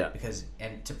insane. Yeah.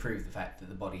 And to prove the fact that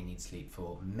the body needs sleep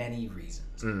for many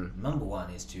reasons. Number one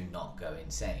is to not go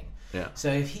insane. Yeah. So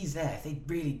if he's there, if they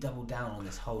really doubled down on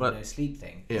this whole no sleep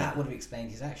thing, that would have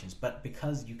explained his actions. But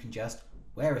because you can just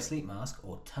wear a sleep mask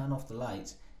or turn off the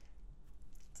lights,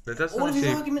 all of his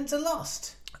arguments are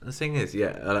lost. The thing is,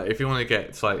 if you want to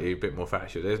get slightly a bit more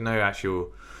factual, there's no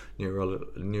actual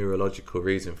neurological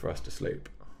reason for us to sleep.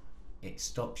 It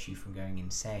stops you from going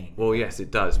insane. Well, yes,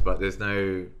 it does, but there's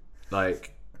no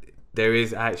there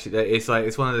is actually.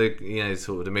 It's one of the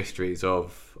sort of the mysteries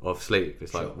of sleep.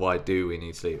 It's like, why do we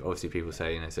need sleep? Obviously, people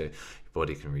say so your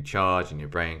body can recharge and your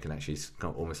brain can actually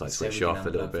almost like switch off a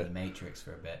little bit. The Matrix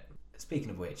for a bit. Speaking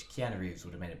of which, Keanu Reeves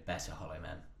would have made a better Hollow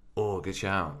Man. Oh, good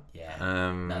shout.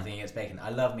 Yeah. Nothing against Bacon. I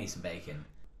love me some Bacon.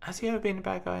 Has he ever been a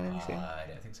bad guy in anything? I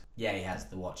don't think so. Yeah, he has.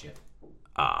 The Watcher.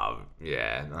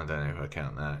 Yeah. I don't know if I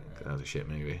count that. That was a shit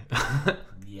movie.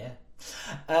 Yeah.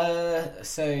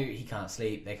 So he can't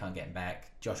sleep. They can't get him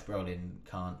back. Josh Brolin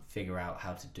can't figure out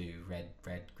how to do red,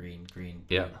 green, blue,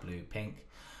 blue, pink.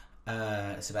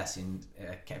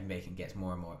 Kevin Bacon gets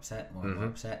more and more upset, more and more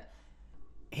upset.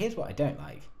 Here's what I don't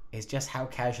like. Is just how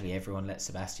casually everyone lets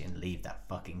Sebastian leave that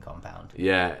fucking compound.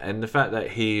 Yeah, and the fact that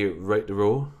he wrote the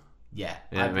rule. Yeah,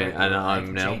 I mean, and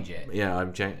I'm now. Change it. Yeah,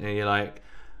 I'm changing. And you're like,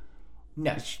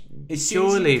 no. As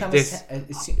soon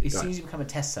as you become a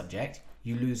test subject,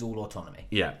 you lose all autonomy.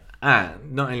 Yeah,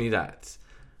 and not only that,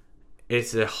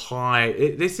 it's a high.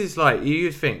 This is like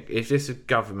you think if this is a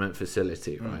government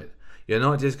facility, right? You're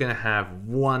not just going to have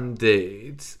one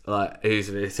dude like who's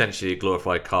essentially a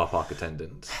glorified car park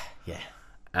attendant. Yeah.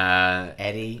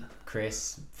 Eddie,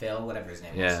 Chris, Phil, whatever his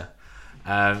name is.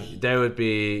 Yeah. There would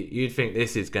be. You'd think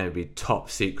this is going to be top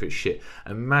secret shit.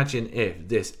 Imagine if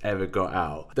this ever got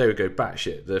out. They would go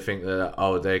batshit. They think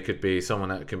that there could be someone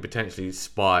that can potentially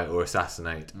spy or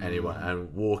assassinate anyone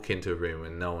and walk into a room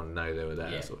and no one know they were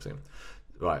there, sort of thing.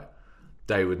 Right.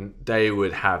 They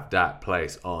would have that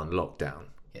place on lockdown.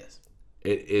 Yes.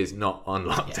 It is not on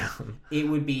lockdown. Yeah. It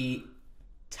would be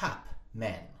top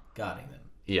men guarding them.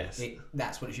 Yes.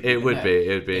 That's what it should be. It would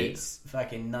be. It's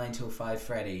fucking 9 till 5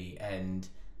 Freddy and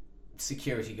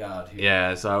security guard.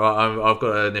 Yeah, so I've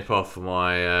got to nip off for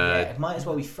my... it might as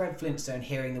well be Fred Flintstone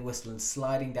hearing the whistle and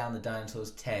sliding down the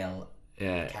dinosaur's tail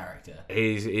character.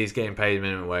 He's getting paid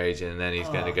minimum wage and then he's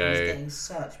going to go... He's getting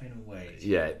such minimum wage.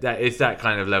 Yeah, it's that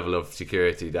kind of level of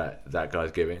security that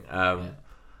guy's giving.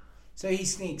 So he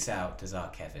sneaks out, does our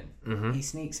Kevin. Mm-hmm. He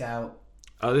sneaks out.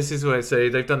 Oh, this is where... So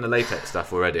they've done the latex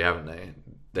stuff already, haven't they?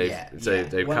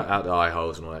 They've cut out the eye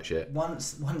holes and all that shit.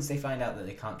 Once they find out that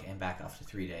they can't get him back after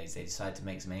 3 days, they decide to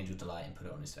make some Angel Delight and put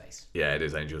it on his face. Yeah, it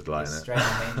is Angel Delight, isn't it? Straight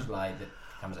up Angel Delight that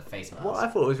becomes a face mask. What I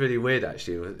thought was really weird,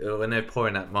 actually, was when they're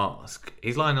pouring that mask,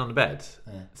 he's lying on the bed.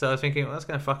 Yeah. So I was thinking, well, that's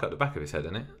going to fuck up the back of his head,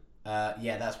 isn't it?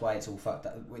 Yeah, that's why it's all fucked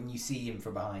up. When you see him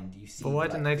from behind, you see... But why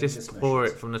didn't they just pour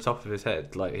it from the top of his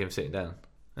head, like him sitting down?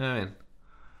 You know what I mean?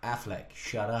 Affleck,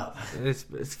 shut up. It's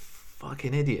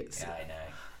fucking idiots. Yeah, I know.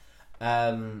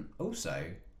 Also,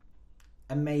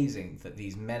 amazing that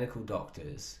these medical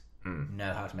doctors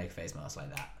know how to make a face mask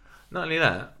like that. Not only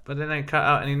that, but they don't cut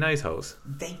out any nose holes.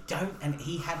 They don't, and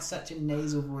he had such a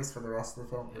nasal voice for the rest of the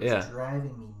film. It was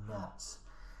driving me nuts.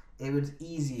 It was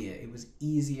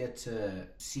easier to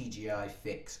CGI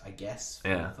fix, I guess,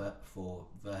 for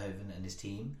Verhoeven and his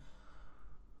team.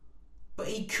 But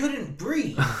he couldn't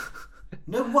breathe.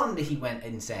 No wonder he went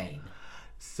insane.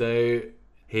 So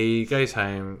he goes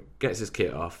home, gets his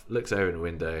kit off, looks over in the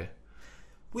window.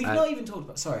 We've not even talked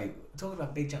about... Sorry, talking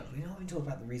about big jumps. We've not even talked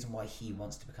about the reason why he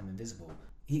wants to become invisible.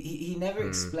 He never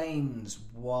explains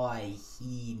why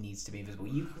he needs to be invisible.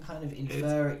 You can kind of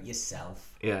infer it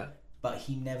yourself. Yeah. But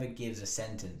he never gives a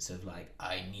sentence of like,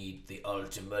 I need the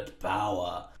ultimate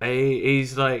power.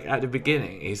 He's like, at the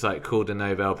beginning, he's like called the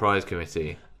Nobel Prize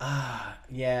Committee.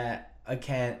 Yeah.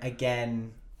 Okay,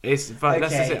 again... That's the thing.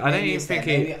 I don't even think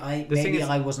maybe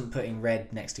I wasn't putting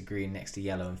red next to green next to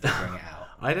yellow and figuring it out.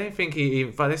 I don't think he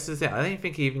even... But this is the thing. I don't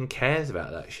think he even cares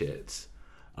about that shit.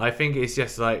 I think it's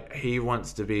just like he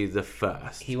wants to be the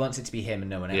first. He wants it to be him and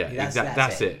no one else. Yeah,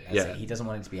 that's it. He doesn't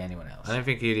want it to be anyone else. I don't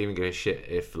think he'd even give a shit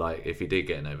if he did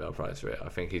get a Nobel Prize for it. I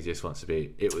think he just wants to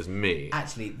be... It was me.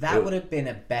 Actually, that would have been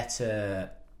a better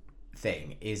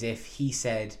thing, is if he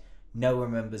said... No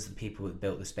one remembers the people that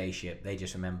built the spaceship. They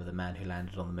just remember the man who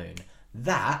landed on the moon.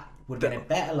 That would have been a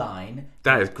better line.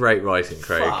 That is great writing,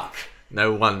 Craig. Fuck.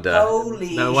 No wonder.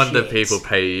 No wonder people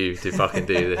pay you to fucking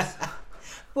do this.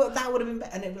 Well, that would have been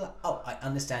better. And it'd be like, oh, I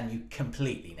understand you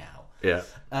completely now. Yeah.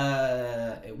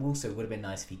 It also would have been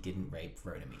nice if he didn't rape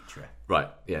Rhoda Mitra. Right.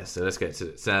 Yeah. So let's get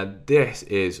to it. So this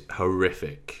is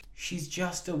horrific. She's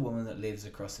just a woman that lives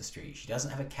across the street. She doesn't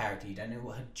have a character. You don't know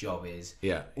what her job is.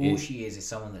 Yeah. All she is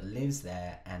someone that lives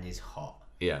there and is hot.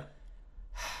 Yeah.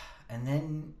 And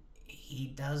then he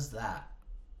does that.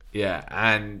 Yeah.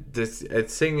 And the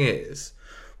thing is,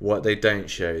 what they don't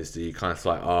show is the kind of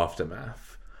like aftermath.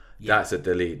 Yeah. That's a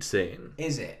deleted scene.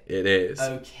 Is it? It is.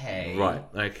 Okay. Right.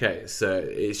 Okay. So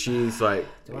she's like...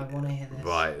 Do I want to hear this?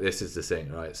 Right. This is the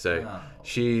thing, right? So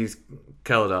she's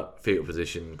curled up, fetal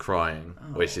position, crying,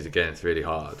 which is, again, it's really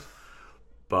hard.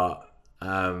 But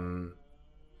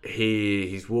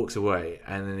he walks away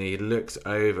and then he looks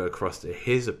over across to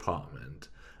his apartment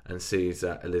and sees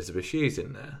that Elizabeth Shue's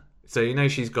in there. So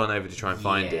she's gone over to try and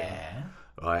find him.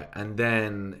 Right. And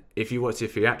then if you watch the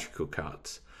theatrical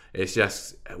cut... It's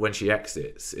just when she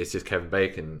exits, it's just Kevin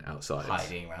Bacon outside,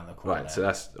 hiding around the corner. Right, so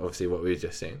that's obviously what we've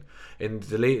just seen. In the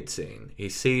deleted scene, he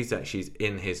sees that she's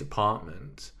in his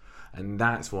apartment, and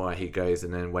that's why he goes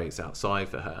and then waits outside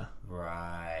for her.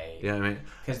 Right. You know what I mean?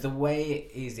 Because the way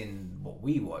it is in what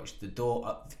we watched,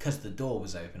 because the door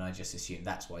was open, I just assumed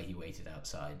that's why he waited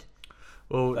outside.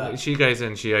 Well, But- she goes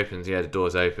in, she opens, the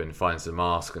door's open, finds the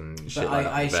mask and shit But like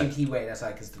I that. assumed he waited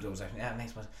outside because the door was open. That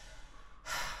makes more.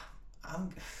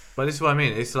 But this is what I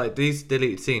mean. It's like these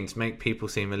deleted scenes make people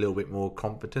seem a little bit more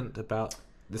competent about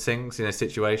the things in their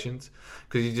situations,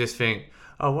 because you just think,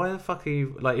 oh, why the fuck are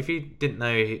you, like, if you didn't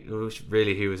know he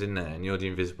was in there and you're the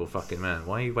invisible fucking man,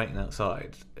 why are you waiting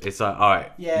outside? It's like, all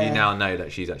right, Yeah. you now know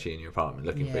that she's actually in your apartment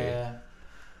looking for you. Yeah,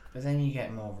 but then you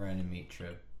get more Ronan Mitra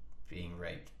being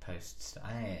raped post.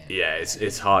 Yeah,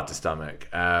 it's hard to stomach.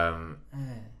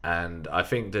 And I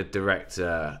think the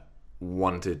director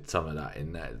wanted some of that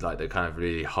in there, like the kind of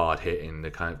really hard hitting, the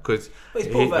kind of, because Well,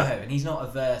 it's Paul Verhoeven. He's not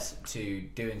averse to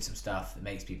doing some stuff that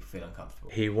makes people feel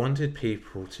uncomfortable. he wanted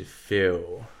people to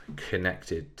feel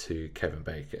connected to Kevin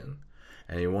Bacon,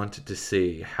 and he wanted to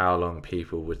see how long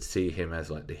people would see him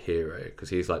as like the hero, because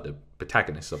he's like the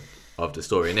protagonist of the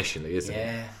story initially, isn't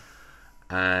he?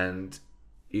 And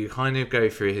you kind of go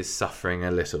through his suffering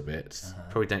a little bit.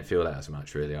 Probably don't feel that as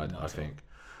much, really. I think.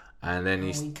 And then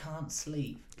he can't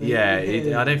sleep.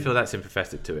 I don't feel that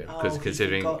sympathetic to him, because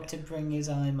considering he forgot to bring his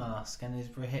eye mask and his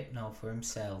Rohypnol for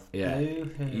himself. Yeah,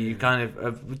 Boo-hoo. you kind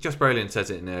of Josh Brolin says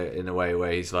it in a way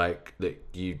where he's like, "Look,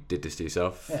 you did this to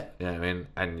yourself." Yeah. You know what I mean?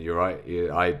 And you're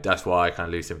right. That's why I kind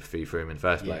of lose sympathy for him in the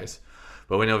first place.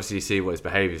 But when obviously you see what his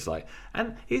behaviour's like,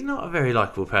 and he's not a very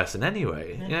likeable person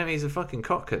anyway. You know what I mean? He's a fucking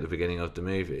cock at the beginning of the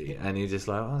movie, and you're just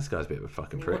like, "Oh, this guy's a bit of a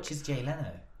fucking prick." Watches Jay Leno.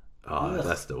 Oh, Ugh.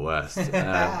 that's the worst.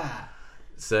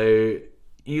 So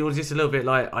you're just a little bit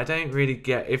like, I don't really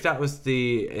get, if that was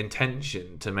the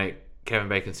intention to make Kevin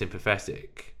Bacon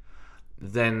sympathetic,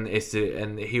 then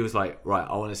and he was like, right,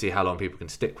 I want to see how long people can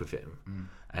stick with him.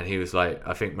 And he was like,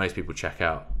 I think most people check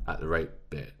out at the rape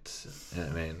bit. You know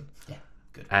what I mean? Yeah,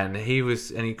 good. And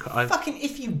Fucking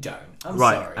if you don't, I'm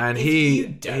right, sorry. and if you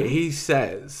don't, he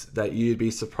says that you'd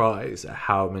be surprised at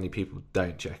how many people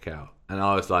don't check out, and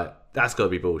I was like, that's got to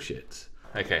be bullshit.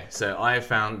 Okay, so I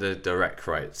found the direct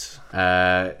quotes.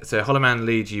 So Hollow Man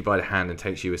leads you by the hand and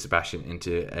takes you with Sebastian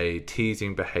into a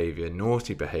teasing behaviour,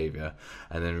 naughty behaviour,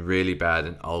 and then really bad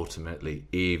and ultimately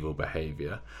evil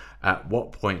behaviour. At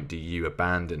what point do you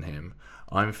abandon him?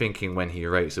 I'm thinking when he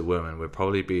rapes a woman would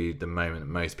probably be the moment that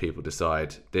most people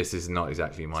decide this is not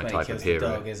exactly my type of hero. The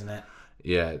dog, isn't it?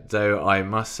 Yeah, though I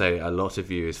must say a lot of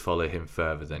viewers follow him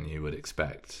further than you would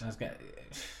expect.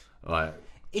 Like,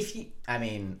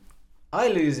 I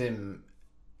lose him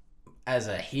as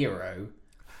a hero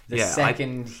the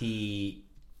second he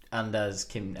undoes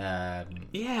Kim.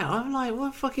 I'm like,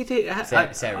 what the fuck he did?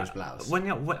 Sarah's blouse.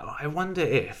 I wonder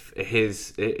if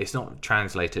it's not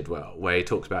translated well, where he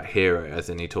talks about hero as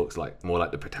in he talks like more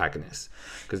like the protagonist,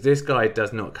 because this guy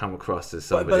does not come across as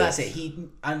somebody. But that's it.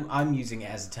 I'm using it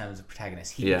as a term as a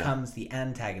protagonist. He becomes the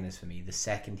antagonist for me the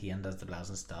second he undoes the blouse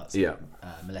and starts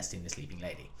molesting the sleeping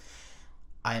lady.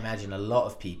 I imagine a lot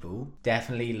of people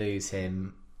definitely lose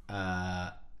him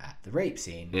at the rape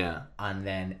scene. Yeah. And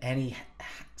then any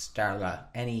stragglers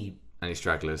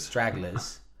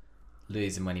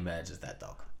lose him when he murders that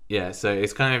dog. Yeah, so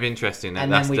it's kind of interesting.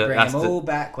 And then we bring him all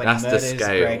back when he murders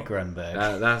Greg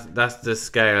Grunberg. That's the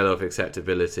scale of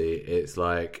acceptability. It's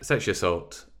like sexual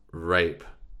assault, rape,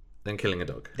 then killing a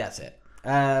dog. That's it.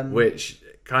 Which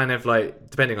kind of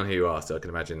like, depending on who you are, so I can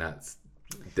imagine that's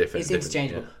different. It's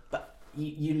interchangeable. Yeah. But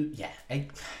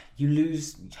you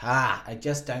lose. I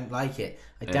just don't like it.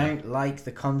 I don't like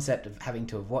the concept of having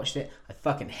to have watched it. I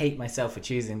fucking hate myself for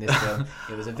choosing this film.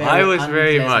 It was a very I was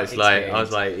very much experience. like, I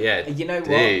was like, yeah, you know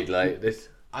dude, what?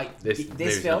 like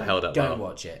this film, not held up don't well.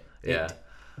 watch it. Yeah.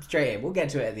 Straight in. We'll get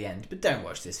to it at the end, but don't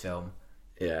watch this film.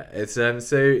 Yeah, it's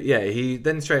he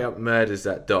then straight up murders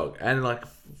that dog and like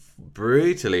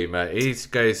brutally he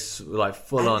goes like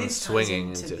full on swinging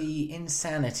into the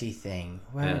insanity thing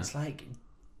where it's like,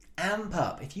 amp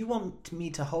up. If you want me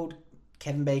to hold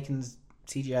Kevin Bacon's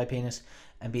CGI penis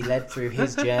and be led through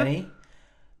his journey,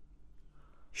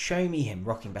 show me him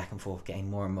rocking back and forth, getting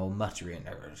more and more muttery.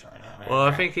 Well,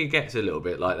 I think he gets a little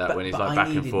bit like that when he's like back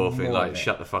and forth and like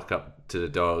shut the fuck up to the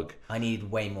dog. I need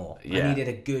way more. Yeah. I needed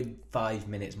a good 5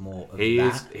 minutes more of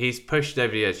He's pushed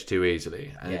over the edge too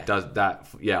easily, and it does that.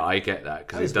 Yeah, I get that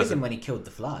because it doesn't. When he killed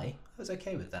the fly, I was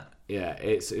okay with that. Yeah,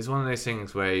 it's one of those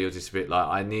things where you're just a bit like,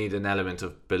 I need an element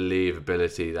of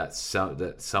believability that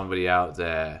somebody out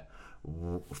there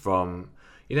from,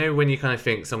 you know, when you kind of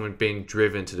think someone being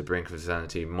driven to the brink of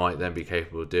insanity might then be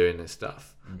capable of doing this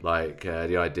stuff. Like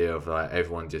the idea of like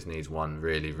everyone just needs one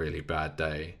really, really bad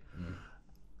day.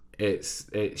 It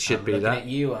should be that. Looking at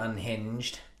you,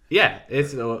 Unhinged. Yeah,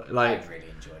 it's like, I really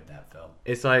enjoyed that film.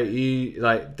 It's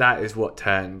like that is what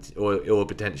turned or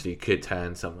potentially could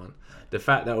turn someone. the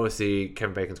fact that obviously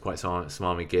Kevin Bacon's quite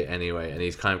smarmy git anyway, and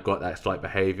he's kind of got that slight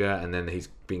behaviour, and then he's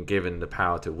been given the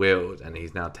power to wield, and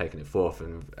he's now taken it forth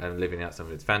and living out some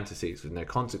of his fantasies with no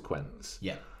consequence.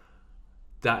 Yeah.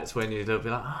 That's when you'll be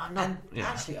like, oh, no. And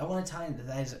actually, I want to tie in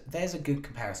that there's a good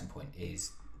comparison point.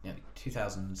 Is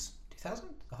 2000s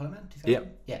The Hollow Man? 2000?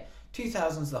 Yeah.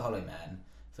 2000's The Hollow Man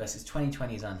versus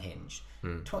 2020's Unhinged.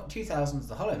 2000's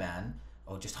The Hollow Man,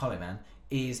 or just Hollow Man,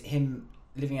 is him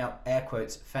living out air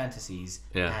quotes fantasies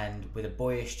and with a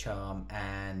boyish charm,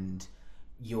 and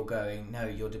you're going, no,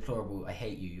 you're deplorable, I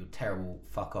hate you, you're terrible,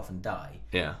 fuck off and die.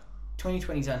 Yeah.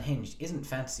 2020's Unhinged isn't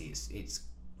fantasy, it's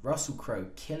Russell Crowe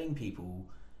killing people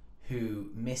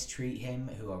who mistreat him,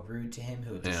 who are rude to him,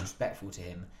 who are disrespectful to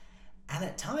him. And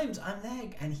at times I'm there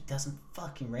and he doesn't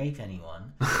fucking rape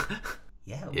anyone.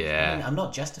 I mean, I'm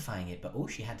not justifying it, but all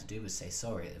she had to do was say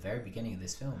sorry at the very beginning of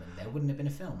this film, and there wouldn't have been a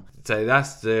film. So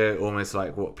that's almost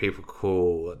like what people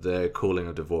call the calling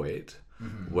of the void,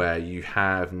 where you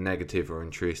have negative or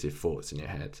intrusive thoughts in your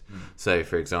head. So,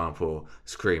 for example,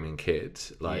 screaming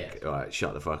kids, like, all right,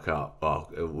 shut the fuck up. Oh,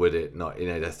 would it not?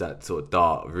 There's that sort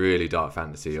of really dark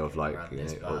fantasy of like, run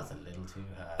this bath a little too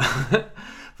hard.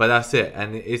 But that's it.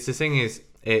 And it's the thing is,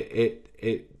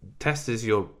 it tests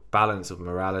your balance of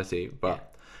morality,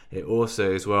 but it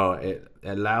also as well, it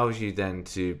allows you then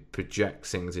to project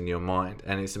things in your mind,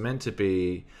 and it's meant to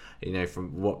be,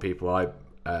 from what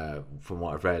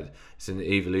I've read, it's an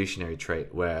evolutionary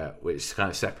trait which kind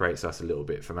of separates us a little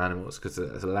bit from animals, because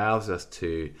it allows us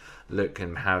to look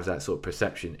and have that sort of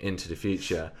perception into the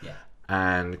future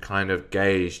and kind of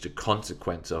gauge the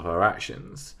consequence of our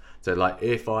actions. So like,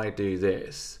 if I do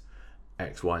this,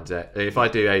 X, Y, and Z. If I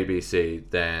do A, B, C,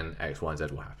 then X, Y, and Z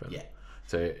will happen. Yeah.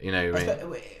 So,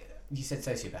 you said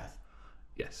sociopath.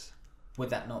 Yes. Would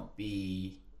that not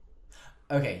be...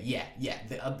 Okay, yeah.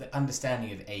 The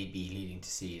understanding of A, B leading to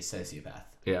C is sociopath.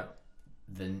 Yeah.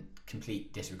 The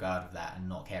complete disregard of that and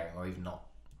not caring, or even not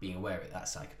being aware of it,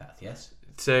 that's psychopath, yes?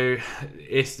 So,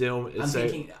 it's still...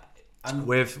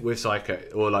 With psycho,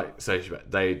 or like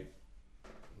sociopath, they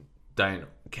don't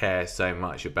care so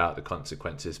much about the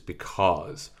consequences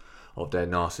because of their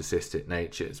narcissistic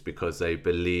natures, because they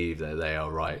believe that they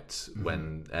are right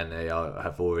and they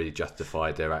have already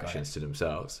justified their actions to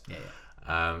themselves.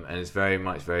 And it's very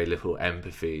little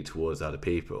empathy towards other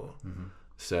people.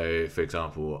 So, for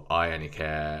example, I only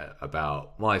care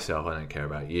about myself, I don't care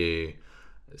about you.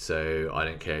 So I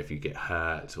don't care if you get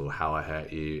hurt or how I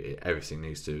hurt you. Everything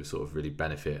needs to sort of really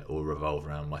benefit or revolve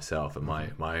around myself and my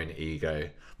own ego,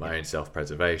 my own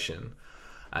self-preservation.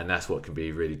 And that's what can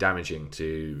be really damaging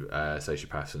to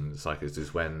sociopaths and psychopaths,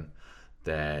 is when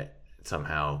they're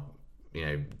somehow,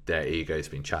 their ego's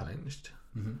been challenged.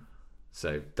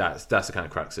 So that's the kind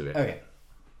of crux of it. Okay.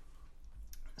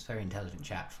 It's a very intelligent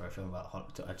chat for a film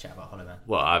about a chat about Hollow Man.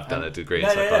 Well, I've done a degree in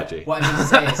psychology. No. What I mean to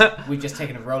say is, we've just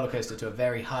taken a roller coaster to a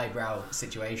very highbrow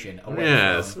situation.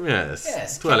 Yes.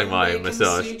 Dwelling my own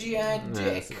massage. CGI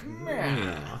dick.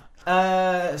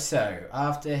 So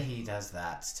after he does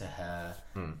that to her,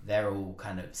 they're all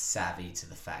kind of savvy to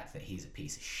the fact that he's a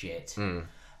piece of shit,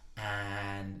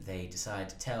 and they decide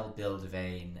to tell Bill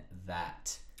Devane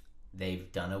that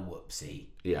they've done a whoopsie,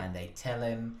 and they tell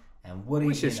him. And what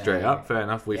which is straight up, fair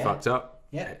enough. We fucked up.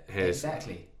 Yeah,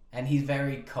 exactly. And he's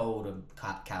very cold and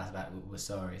callous about it. We're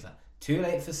sorry. He's like, too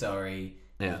late for sorry.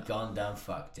 Yeah. You've gone done,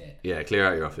 fucked it. Yeah, clear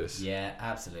out your office. Yeah,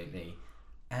 absolutely.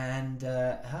 And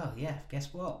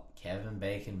guess what? Kevin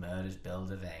Bacon murders Bill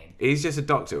Devane. He's just a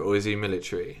doctor, or is he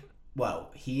military?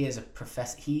 Well, he is a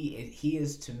professor. He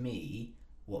is to me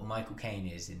what Michael Caine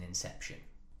is in Inception.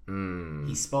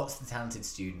 He spots the talented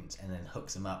students and then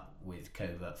hooks them up with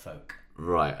covert folk.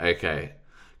 Right, okay.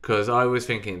 Because I was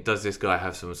thinking, does this guy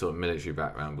have some sort of military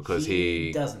background? Because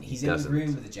he doesn't. He's in the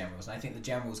room with the generals, and I think the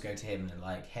generals go to him and are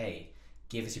like, hey,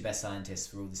 give us your best scientists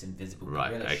for all this invisible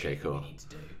guerrilla shit that we need to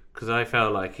do. Because I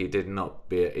felt like he didn't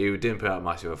put up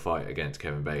much of a fight against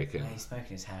Kevin Bacon. No, he's smoking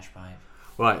his hash pipe.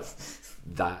 Right,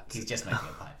 he's just making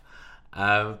a pipe.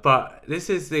 But this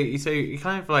is so you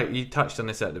kind of like, you touched on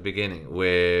this at the beginning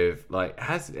with like,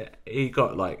 has he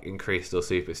got like increased or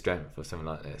super strength or something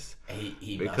like this?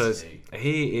 He because must do.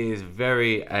 He is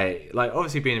very like,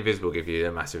 obviously being invisible gives you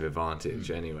a massive advantage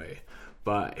anyway.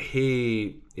 But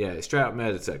he straight up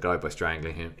murders that guy by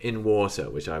strangling him in water,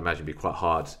 which I imagine would be quite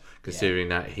hard considering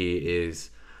that he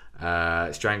is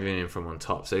strangling him from on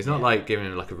top. So he's not like giving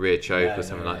him like a rear choke or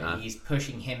something like that. He's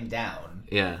pushing him down.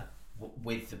 Yeah.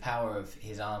 With the power of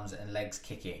his arms and legs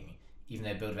kicking, even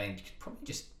though Bill Devane could probably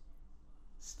just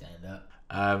stand up.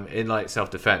 in like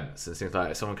self-defense and things like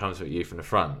that, if someone comes at you from the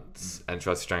front and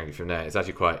tries to strangle you from there, it's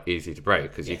actually quite easy to break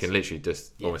because you can literally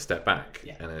just almost step back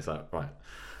and it's like, right.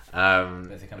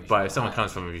 But if someone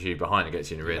comes from you behind and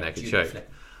gets you in a rear naked choke,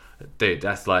 dude,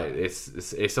 that's like,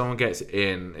 it's if someone gets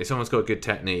in, if someone's got a good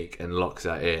technique and locks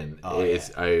that in,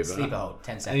 it's over. Sleeper hold,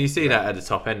 10 seconds. And you see that at the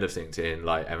top end of things in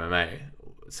like MMA.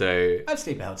 So I've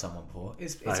sleeper held someone before.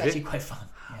 It's actually quite fun.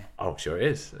 Yeah. Oh, sure it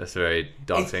is. That's a very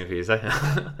dark thing for you to say.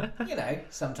 You know,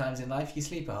 sometimes in life you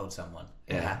sleeper hold someone.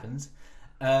 It happens.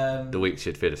 The weak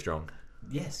should fear the strong.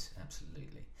 Yes,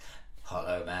 absolutely.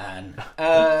 Hollow man.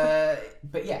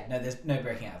 But yeah, no, there's no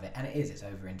breaking out of it, and it's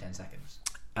over in 10 seconds.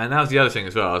 And that was the other thing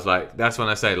as well. I was like, that's when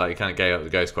I say like, he kind of gave up the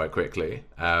ghost quite quickly.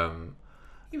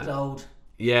 He was old.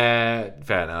 Yeah,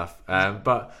 fair enough.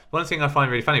 But one thing I find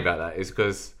really funny about that is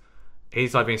because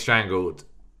he's like being strangled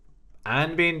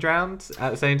and being drowned at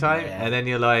the same time, and then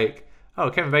you're like, oh,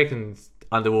 Kevin Bacon's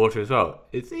underwater as well.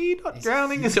 Is he not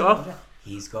drowning as well?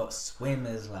 He's got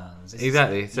swimmer's lungs.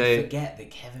 Exactly. So you forget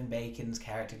that Kevin Bacon's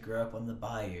character grew up on the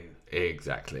bayou.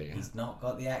 Exactly. He's not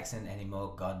got the accent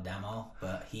anymore, goddamn,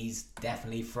 but he's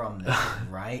definitely from there,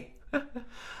 right?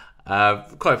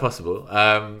 Quite possible.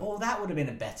 That would have been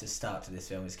a better start to this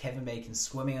film. Is Kevin Bacon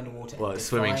swimming underwater? Well,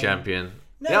 swimming champion.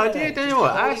 Do you know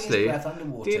what? Actually,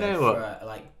 do you know what? For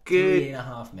like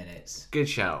 3.5 minutes. Good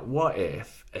shout. What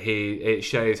if it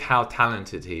shows how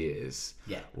talented he is?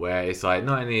 Yeah. Where it's like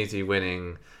not only is he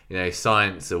winning,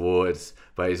 science awards,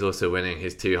 but he's also winning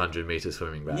his 200-meter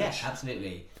swimming badge. Yeah,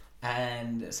 absolutely.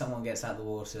 And someone gets out of the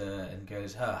water and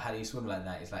goes, "Oh, how do you swim like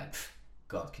that?" He's like,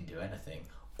 "God can do anything."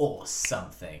 Or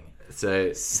something.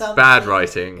 So bad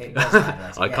writing. It was bad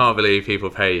writing. I can't believe people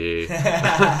pay you.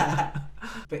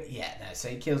 But yeah, no. So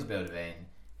he kills Bill Devane.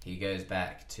 He goes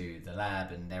back to the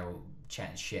lab, and they're all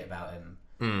chatting shit about him.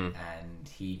 And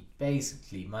he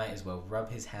basically might as well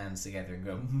rub his hands together and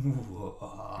go,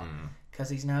 because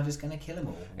he's now just going to kill them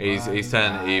all. He's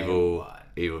turned evil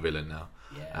villain now.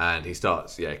 Yeah. And he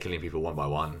starts killing people one by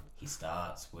one. He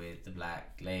starts with the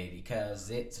black lady because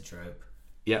it's a trope.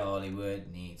 Yep. Hollywood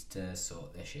needs to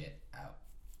sort this shit out.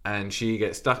 And she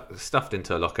gets stuffed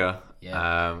into a locker.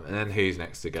 Yeah. And then who's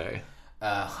next to go?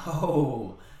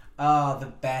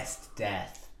 The best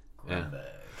death. Grunberg. Yeah.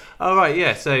 Oh, right,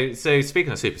 yeah. So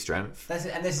speaking of super strength. That's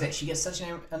it, and this is it. She gets such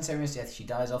an unceremonious death. She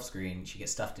dies off screen. She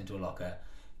gets stuffed into a locker.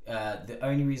 The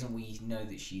only reason we know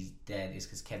that she's dead is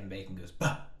because Kevin Bacon goes,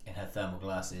 bah! In her thermal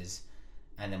glasses.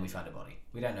 And then we find her body.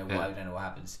 We don't know why. We don't know what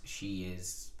happens. She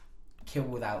is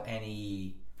killed without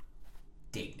any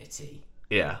dignity.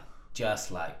 Yeah.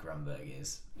 Just like Grunberg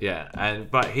is. Yeah,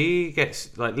 but he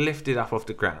gets lifted up off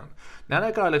the ground. Now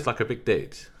that guy looks like a big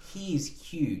dude. He's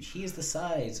huge. He is the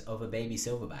size of a baby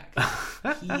silverback.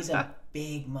 He's a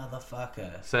big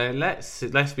motherfucker. So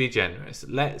let's be generous.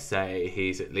 Let's say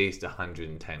he's at least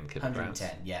 110 kilograms.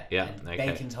 110, yeah. Yeah. And okay.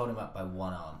 Bacon's holding him up by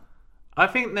one arm. I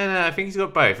think I think he's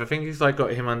got both. I think he's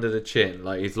got him under the chin,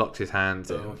 he's locked his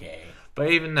hands in. Okay. But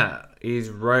even that, he's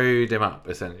rode him up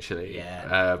essentially.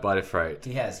 Yeah. By the throat.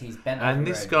 He has. He's bent and over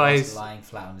this road guy's lying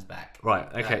flat on his back.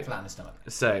 Right. Okay. Flat on his stomach.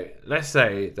 So let's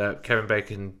say that Kevin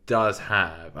Bacon does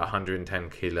have a 110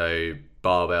 kilo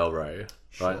barbell row.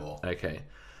 Right. Sure. Okay.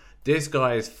 This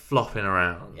guy is flopping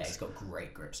around. Yeah, he's got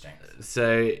great grip strength.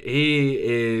 So he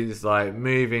is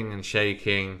moving and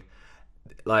shaking.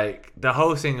 The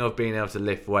whole thing of being able to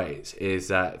lift weights is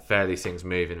that fairly things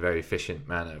move in a very efficient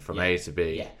manner from A to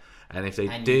B. Yeah. And if they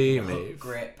and do you can move, hook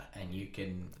grip, and you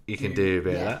can do a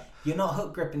bit of that. You're not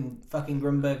hook gripping fucking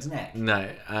Grunberg's neck. No,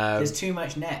 there's too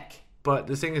much neck. But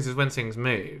the thing is when things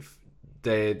move,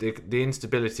 the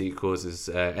instability causes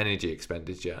energy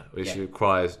expenditure, which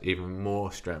requires even more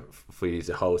strength for you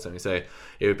to hold something. So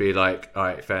it would be all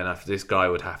right, fair enough. This guy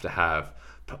would have to have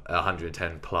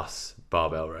 110 plus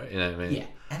barbell row. You know what I mean? Yeah,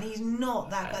 and he's not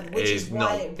that bad. Which is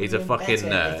why he's a fucking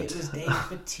nerd. If it was Dave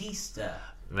Bautista.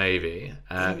 Maybe.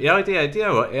 Do you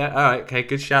know what? Yeah, alright, okay,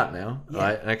 good shout now. Yeah.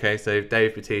 Right, okay, so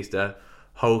Dave Bautista,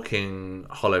 hulking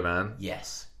Hollow Man.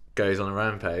 Yes. Goes on a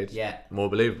rampage. Yeah. More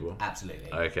believable.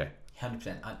 Absolutely. Okay.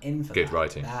 100%. I'm in for good that.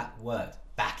 writing. That worked.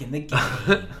 Back in the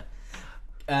game.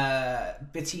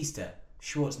 Batista,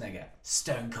 Schwarzenegger,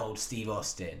 Stone Cold Steve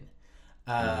Austin,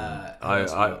 Stallone.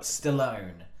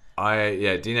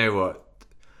 Do you know what?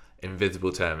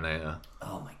 Invisible Terminator.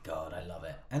 Oh my god, I love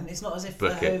it. And it's not as if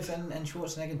Book it. Verhoeven and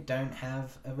Schwarzenegger don't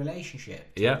have a relationship.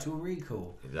 Yeah. Total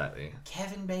Recall. Exactly.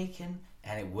 Kevin Bacon,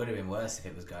 and it would have been worse if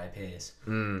it was Guy Pearce,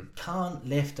 can't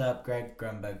lift up Greg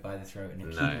Grunberg by the throat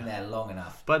and keep him there long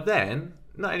enough. But then,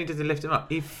 not only does he lift him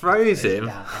up, he throws him.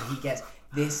 Down, and he gets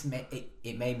this.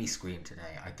 It made me scream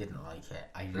today. I didn't like it.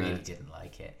 I really didn't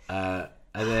like it.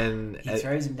 And then he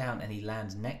throws him down and he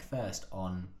lands neck first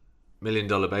on $1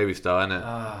 Million Baby style, isn't it?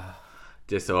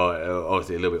 Just so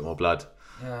obviously a little bit more blood,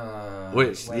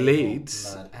 which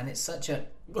leads, and it's such a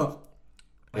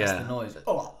that's the noise.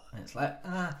 And it's like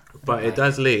but it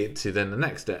does lead to then the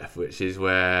next death, which is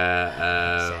where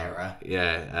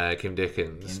Sarah, Kim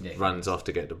Dickens runs off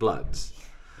to get the bloods.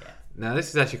 Yeah. Now this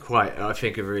is actually quite, I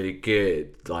think, a really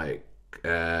good like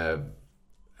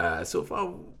sort of, I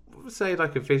would say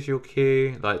like a visual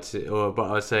cue, like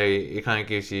but I'd say it kind of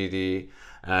gives you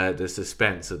the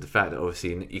suspense of the fact that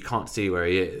obviously you can't see where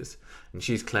he is, and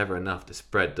she's clever enough to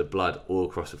spread the blood all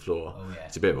across the floor.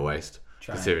 It's a bit of a waste.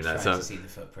 Considering to see the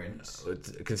footprints.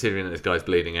 Considering that this guy's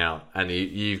bleeding out, and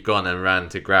you've gone and ran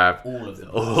to grab all of them,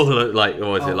 like what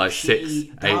was it, like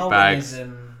 6-8 bags.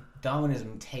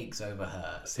 Darwinism takes over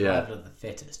her. Survival of the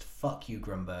fittest. Fuck you,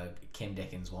 Grunberg. Kim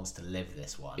Dickens wants to live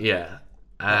this one. Yeah,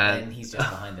 and then he's just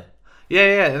behind her.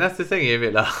 Yeah, and that's the thing. You're a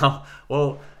bit like,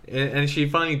 well, and she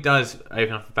finally does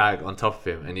open up a bag on top of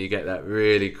him, and you get that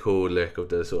really cool look of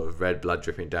the sort of red blood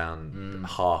dripping down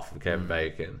half of Kevin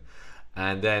Bacon.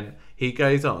 And then he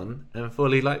goes on and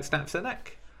fully like snaps her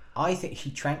neck. I think he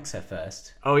tranks her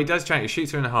first. Oh, he does trank. He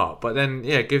shoots her in the heart, but then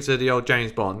gives her the old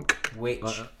James Bond. Which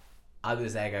I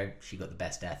was there going, she got the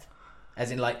best death.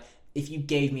 As in, like, if you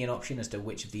gave me an option as to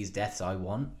which of these deaths I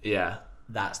want,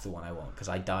 that's the one I want because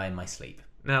I die in my sleep.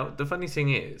 Now the funny thing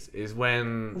is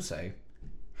when also,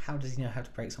 how does he know how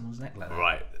to break someone's neck like that?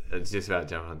 Right, it's just about to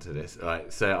jump onto this.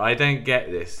 Right, so I don't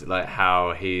get this, like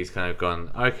how he's kind of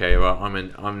gone. Okay, well,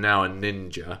 I'm now a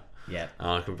ninja. Yeah,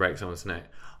 I can break someone's neck.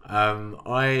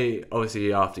 I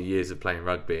obviously, after years of playing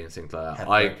rugby and things like that, have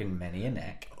broken many a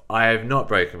neck. I have not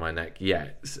broken my neck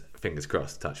yet. Fingers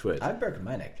crossed. Touch wood. I've broken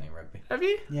my neck playing rugby. Have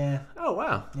you? Yeah. Oh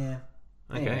wow. Yeah.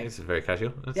 Okay, anyway. This is very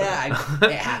casual.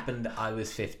 It happened. I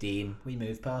was 15. We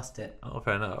moved past it. Oh,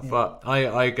 fair enough. Yeah. But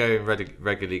I go and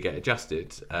regularly get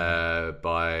adjusted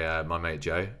by my mate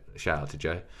Joe. Shout out to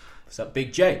Joe. What's up,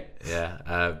 Big Joe?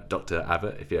 Yeah, Dr.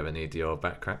 Abbott. If you ever need your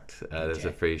back cracked, there's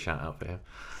a free shout out for him.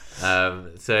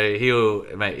 So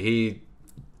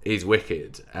he's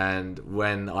wicked. And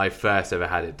when I first ever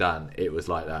had it done, it was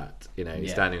like that. You know,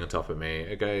 he's standing on top of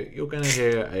me. I go, you're going to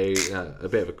hear a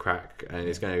bit of a crack, and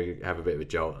it's going to have a bit of a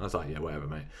jolt. And I was like, yeah, whatever,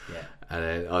 mate. Yeah. And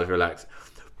then I was relaxed.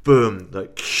 Boom,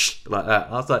 like that.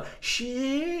 I was like,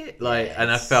 shit,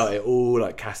 and I felt it all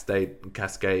like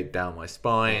cascade down my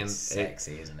spine. It's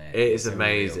sexy, isn't it? It's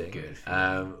amazing. Good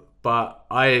but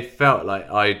I felt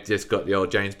like I just got the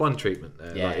old James Bond treatment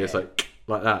there. It was like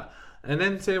that. And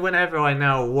then so whenever I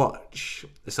now watch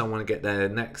someone get their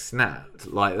neck snapped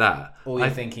like that, all you're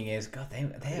thinking is, God, they are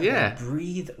going to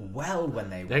breathe well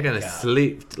when they they're going to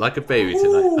sleep like a baby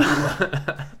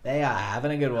tonight. They are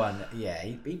having a good one. Yeah,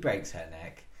 he breaks her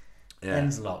neck.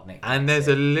 Ends Lochnick. And there's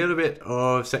a little bit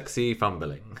of sexy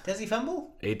fumbling. Does he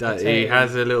fumble? He does. He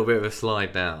has a little bit of a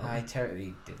slide down. I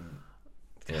totally didn't.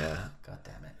 Yeah. God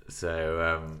damn it.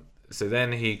 So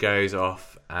then he goes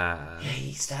off and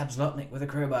he stabs Lochnick with a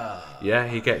crowbar. Yeah,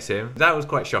 he gets him. That was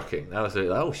quite shocking. That was like,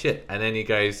 oh shit. And then he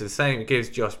goes the same. Gives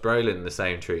Josh Brolin the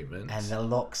same treatment. And then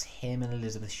locks him and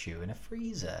Elizabeth Shue in a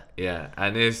freezer. Yeah,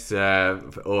 and this. I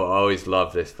always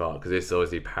love this part because it's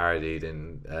obviously parodied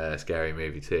in Scary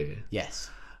Movie 2. Yes.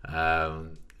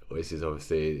 Which is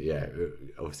obviously a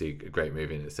great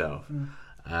movie in itself.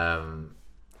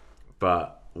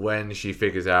 But when she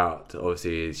figures out,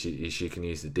 obviously, she can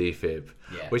use the defib,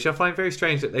 which I find very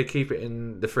strange that they keep it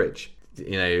in the fridge.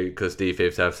 You know, because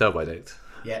defibs have sell-by date.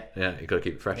 Yeah. Yeah, you got to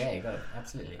keep it fresh. Yeah, you got it.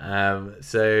 Absolutely. I have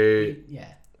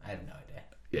no idea.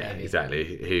 Yeah, maybe.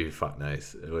 Exactly. Who fuck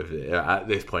knows? At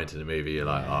this point in the movie, you're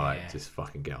like, all right, just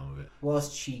fucking get on with it.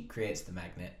 Whilst she creates the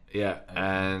magnet. Yeah,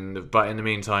 but in the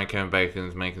meantime, Kevin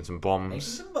Bacon's making some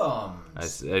bombs.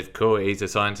 It's cool. He's a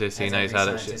scientist. He knows how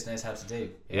to. Scientist knows how to do.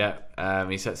 Yeah.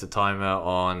 He sets a timer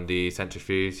on the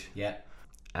centrifuge. Yeah.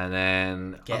 And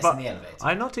then gets in the elevator.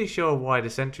 I'm not too sure why the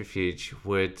centrifuge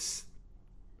would,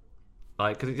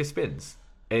 because it just spins.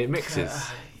 It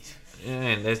mixes.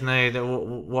 Yeah, there's no.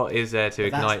 What is there to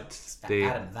ignite the?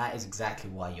 Adam, that is exactly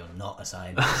why you're not a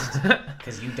scientist,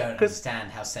 because you don't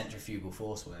understand how centrifugal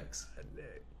force works.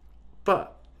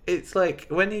 But it's like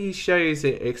when he shows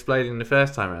it exploding the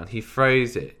first time around, he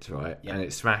throws it and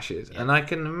it smashes, and I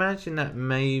can imagine that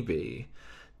maybe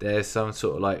there's some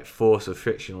sort of like force of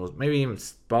friction, or maybe even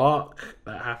spark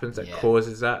that happens that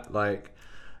causes that,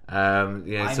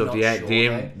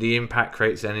 the impact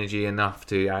creates energy enough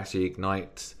to actually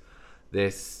ignite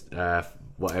this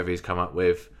whatever he's come up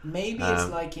with. Maybe it's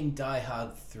like in Die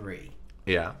Hard 3.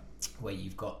 Yeah. Where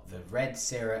you've got the red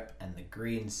syrup and the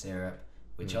green syrup,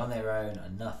 which on their own are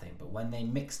nothing, but when they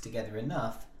mix together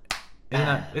enough,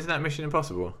 Isn't that Mission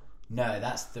Impossible? No,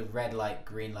 that's the red light,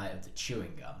 green light of the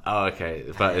chewing gum. Oh, okay.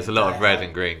 But there's a lot of red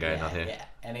and green going on here. Yeah,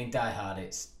 and in Die Hard,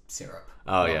 it's syrup.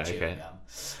 Oh, not yeah, chewing okay.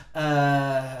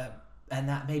 Gum. And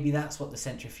that's what the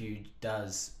centrifuge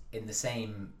does in the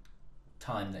same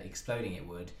time that exploding it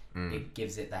would. It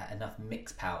gives it that enough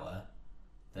mix power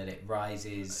that it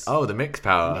rises. Oh, the mix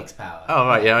power. Mix power. Oh,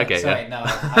 right, yeah, okay. Sorry, yeah. no,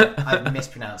 I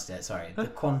mispronounced it. Sorry, the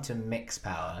quantum mix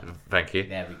power. Thank you.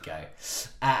 There we go.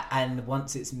 And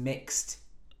once it's mixed,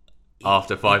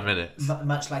 After 5 minutes.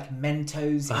 much like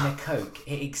Mentos in a Coke,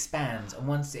 it expands, and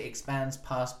once it expands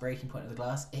past breaking point of the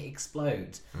glass, it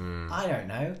explodes. I don't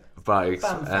know. But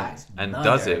Fun fact: and neither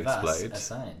does it of us explode? are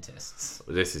scientists.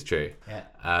 This is true. Yeah.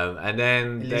 And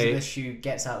then Elizabeth Shue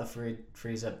gets out the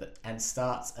freezer and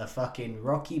starts a fucking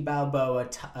Rocky Balboa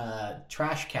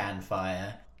trash can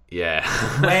fire. Yeah.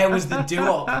 Where was the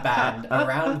doo-wop band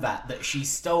around that she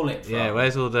stole it from? Yeah,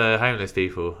 where's all the homeless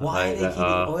people? Why like, are they that keeping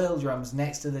are- oil drums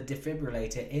next to the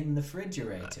defibrillator in the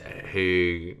refrigerator?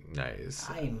 Who knows?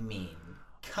 I mean,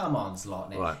 come on,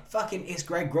 Zlotnick. Right. Fucking, it's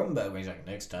Greg Grunberg when he's like,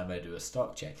 next time I do a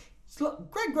stock check.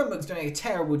 Greg Grunberg's doing a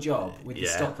terrible job with the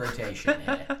stock rotation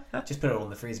here. Just put it all in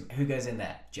the freezer. Who goes in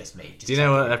there? Just me. Just Do you know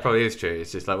chuck what? it That in probably is true.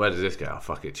 It's just like, where does this go? Oh,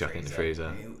 fuck it, chuck it in the the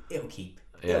freezer. It'll keep.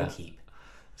 Yeah. It'll keep.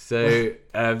 So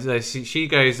she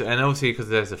goes, and obviously because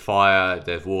there's a fire,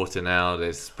 there's water now,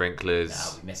 there's sprinklers.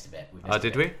 No, we missed a bit.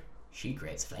 Did we? She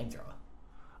creates a flamethrower.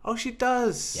 Oh, she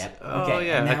does. Yep. Oh, Okay.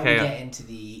 yeah. And now okay. we get into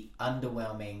the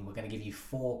underwhelming. We're going to give you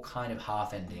 4 kind of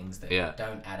half endings that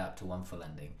don't add up to one full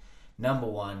ending. Number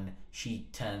 1, she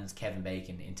turns Kevin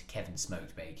Bacon into Kevin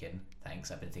Smoked Bacon.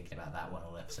 Thanks, I've been thinking about that one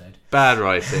all episode. Bad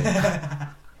writing.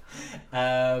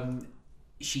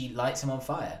 She lights him on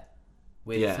fire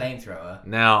with a flamethrower.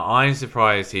 Now, I'm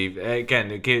surprised it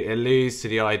alludes to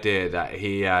the idea that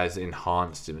he has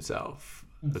enhanced himself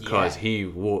because he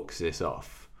walks this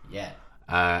off. Yeah.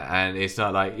 And it's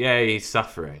not like, he's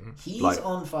suffering. He's like,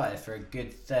 on fire for a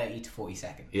good 30 to 40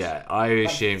 seconds. Yeah, I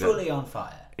assume fully that on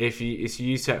fire. if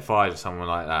you set fire to someone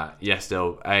like that, yes,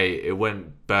 it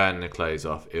wouldn't burn the clothes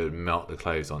off, it would melt the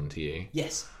clothes onto you.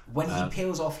 Yes. When he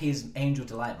peels off his Angel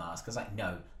Delight mask, I was like,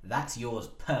 no, that's yours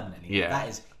permanently. Yeah. That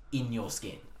is in your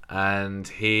skin. And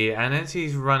as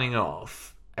he's running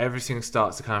off, everything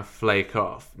starts to kind of flake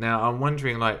off. Now, I'm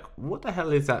wondering, like, what the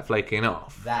hell is that flaking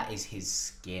off? That is his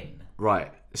skin.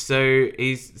 Right. So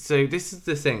this is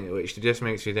the thing which just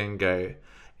makes me then go,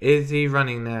 is he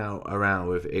running now around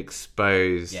with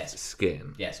exposed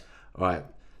skin? Yes. Right.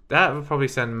 That would probably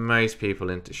send most people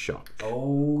into shock.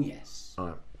 Oh, yes.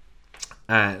 Right.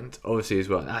 And obviously as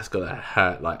well, that's got to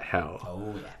hurt like hell.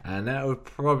 Oh, yeah. And that would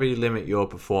probably limit your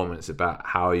performance about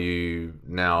how you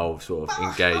now sort of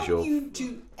engage your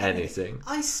anything.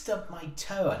 I stubbed my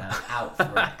toe and I'm out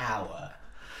for an hour.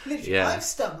 Literally, I've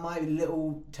stubbed my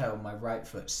little toe on my right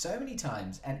foot so many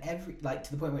times, and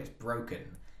to the point where it's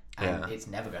broken, and it's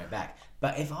never going back.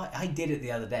 But if I did it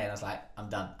the other day, and I was like, I'm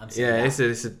done. I'm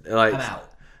I'm out.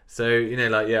 So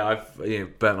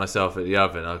I've burnt myself at the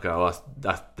oven. I'll go,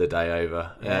 that's the day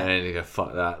over, and then you go,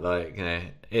 fuck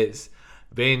that. It's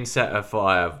being set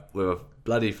afire with a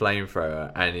bloody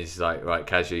flamethrower, and he's like, right,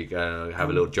 casually go have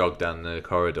a little jog down the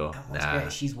corridor.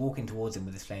 Great, she's walking towards him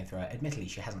with this flamethrower. Admittedly,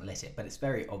 she hasn't lit it, but it's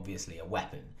very obviously a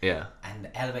weapon. Yeah. And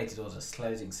the elevator doors are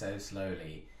closing so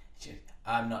slowly.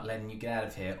 I'm not letting you get out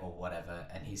of here, or whatever.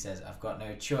 And he says, I've got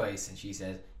no choice. And she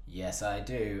says, yes, I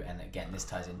do. And again, this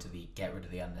ties into the get rid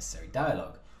of the unnecessary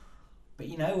dialogue. But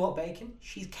you know what, Bacon?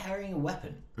 She's carrying a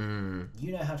weapon.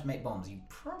 You know how to make bombs. You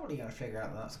probably got to figure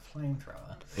out that that's a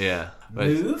flamethrower. Yeah.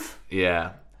 Move.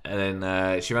 Yeah. And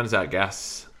then she runs out of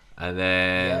gas. And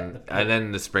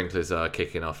then the sprinklers are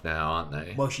kicking off now, aren't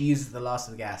they? Well, she uses the last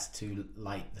of the gas to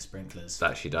light the sprinklers.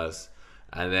 That she does.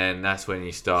 And then that's when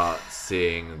you start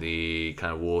seeing the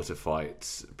kind of water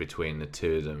fights between the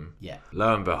two of them. Yeah.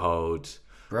 Lo and behold,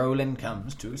 Brolin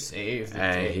comes to save the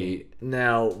day.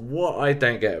 Now, what I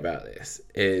don't get about this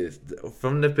is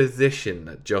from the position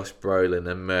that Josh Brolin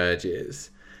emerges,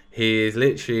 he is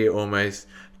literally almost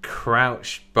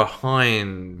crouched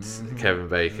behind Kevin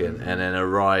Bacon and then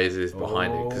arises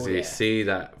behind him because you see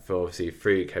that obviously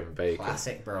through Kevin Bacon.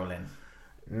 Classic Brolin.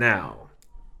 Now,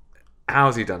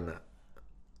 how's he done that?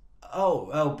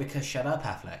 Oh, because shut up,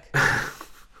 Affleck.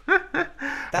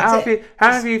 How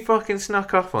have you fucking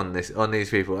snuck up on these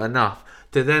people enough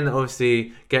to then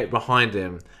obviously get behind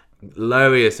him,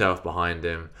 lower yourself behind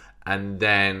him, and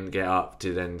then get up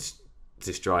to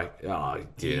strike? Oh,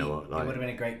 do you know what? It would have been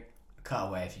a great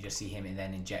cutaway if you just see him and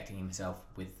then injecting himself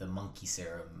with the monkey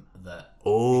serum that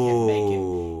Kevin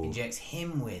Bacon injects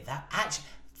him with. That actually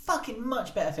fucking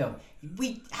much better film.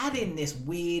 We add in this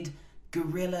weird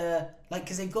gorilla, like,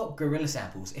 because they've got gorilla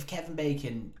samples. If Kevin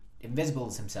Bacon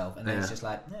invisibles himself and then it's just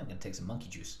like, no, I'm going to take some monkey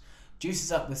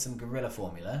juices up with some gorilla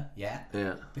formula,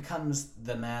 becomes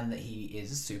the man that he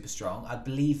is, super strong. I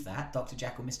believe that. Dr.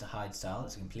 Jekyll, Mr. Hyde style.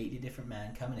 It's a completely different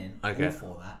man coming in. Okay. All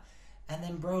for that. And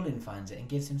then Brolin finds it and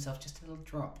gives himself just a little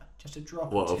drop. Just a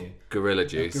drop or two. Gorilla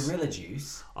juice? Gorilla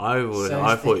juice. I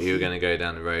thought you were going to go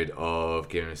down the road of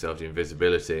giving himself the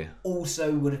invisibility.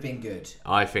 Also would have been good.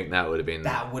 I think that would have been...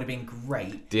 That would have been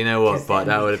great. Do you know what? But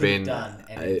that would have been... done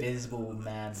an invisible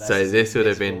man versus so this would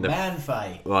have been the man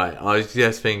fight. Right, I was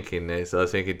just thinking this. I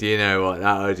was thinking, do you know what?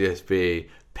 That would just be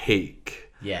peak.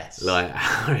 Yes. Like,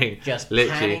 I mean, just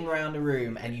literally, panning around a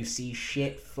room and you see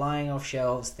shit flying off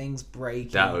shelves, things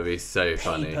breaking. That would be so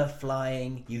funny. Paper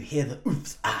flying. You hear the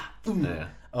oops,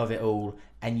 of it all,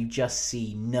 and you just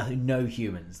see no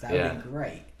humans. That would be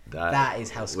great. That is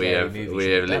how scary movies we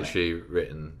have literally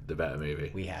written the better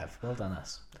movie. We have. Well done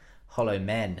us. Hollow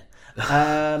Men.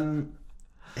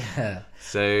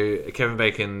 So Kevin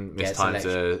Bacon mistimes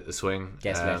a swing.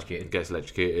 Gets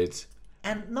electrocuted.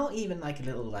 And not even like a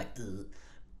little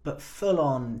but full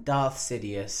on Darth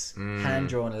Sidious, hand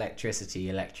drawn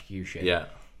electrocution. Yeah.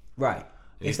 Right.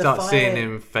 You start seeing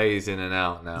him phase in and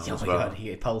out now. Oh my god,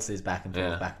 he pulses back and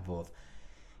forth.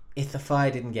 If the fire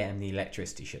didn't get him, the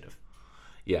electricity should have.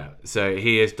 Yeah. So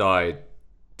he has died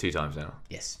 2 times now.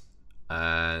 Yes.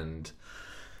 And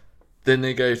then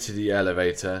they go to the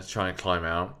elevator, try and climb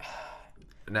out.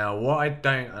 Now, what I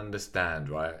don't understand,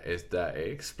 right, is that it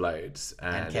explodes.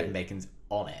 And Kevin Bacon's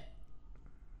on it.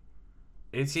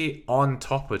 Is he on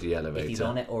top of the elevator? If he's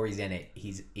on it or he's in it,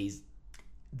 he's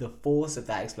the force of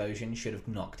that explosion should have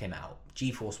knocked him out.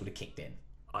 G-force would have kicked in.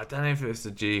 I don't know if it was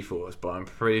the G-force, but I'm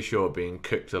pretty sure being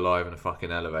cooked alive in a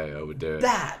fucking elevator would do it.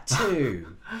 That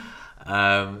too!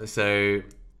 So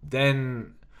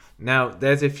then... Now,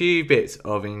 there's a few bits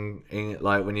of,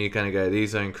 like, when you're going to go,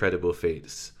 these are incredible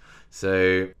feats.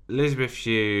 So Elizabeth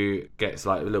Shue gets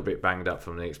like a little bit banged up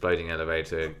from the exploding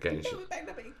elevator.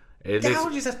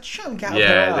 Gouges a chunk out of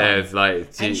her arm. There's like,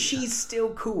 and she's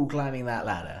still cool climbing that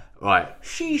ladder. Right.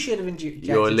 She should have injected.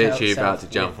 You're literally about to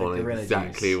jump on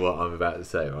exactly what I'm about to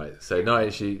say, right? So now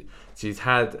she's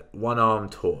had one arm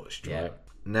torched, right?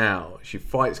 Now she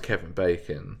fights Kevin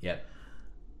Bacon. Yep.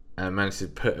 And manages to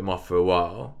put him off for a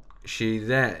while. She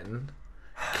then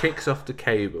kicks off the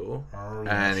cable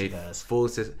and he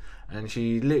falls to, and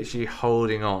she literally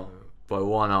holding on by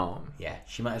one arm. Yeah,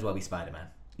 she might as well be Spider-Man.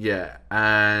 Yeah,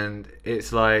 and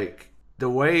it's like the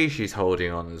way she's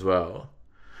holding on as well.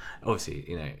 Obviously,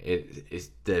 you know,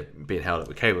 they're being held up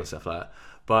with cable and stuff like that.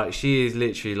 But she is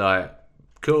literally like,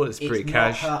 cool, it's pretty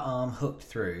cash. It's not her arm hooked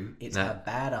through. It's her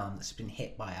bad arm that's been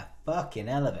hit by a fucking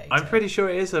elevator. I'm pretty sure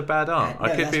it is her bad arm.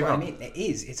 I could be wrong. I mean. It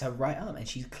is. It's her right arm, and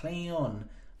she's clinging on,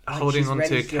 like holding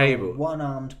onto a cable.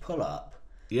 One-armed pull-up.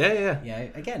 Yeah. You know,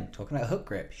 again, talking about hook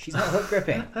grip. She's not hook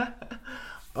gripping.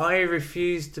 I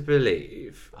refuse to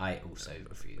believe. I also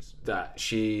refuse that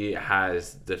she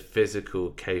has the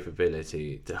physical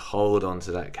capability to hold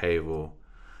onto that cable.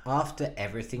 After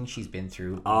everything she's been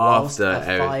through, whilst a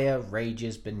fire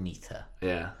rages beneath her.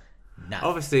 Yeah. No.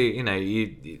 Obviously, you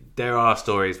know, there are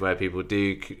stories where people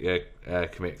do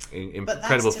commit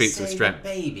incredible feats of strength.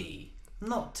 Baby,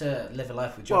 not to live a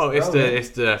life with Josh Well, Brolin. it's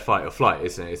the fight or flight,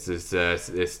 isn't it? It's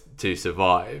to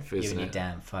survive, isn't it? You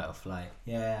damn fight or flight.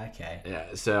 Yeah, okay. Yeah,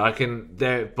 so I can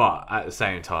but at the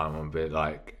same time, I'm a bit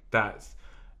like, that's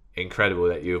incredible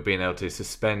that you've been able to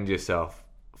suspend yourself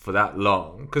for that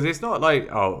long, because it's not like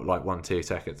 1-2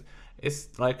 seconds.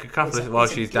 It's like a couple of while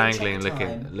she's dangling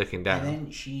and looking down, and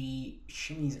then she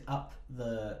shimmies up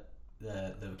the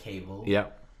cable.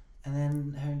 Yep. And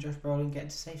then her and Josh Brolin get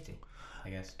to safety, I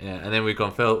guess. Yeah, and then we've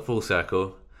gone full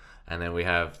circle, and then we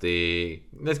have the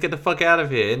let's get the fuck out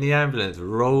of here in the ambulance.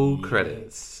 Roll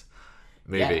credits.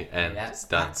 Movie and that's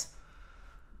done. That's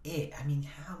it. I mean,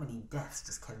 how many deaths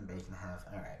does Kevin Bacon have?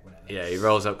 All right, whatever. Yeah, he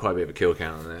rolls up quite a bit of a kill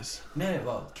count on this. No,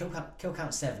 well, kill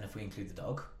count 7 if we include the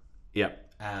dog. Yep.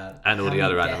 And all the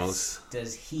other animals.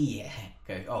 Does he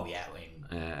go? Oh yeah,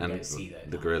 and don't see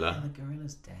the gorilla. Oh, the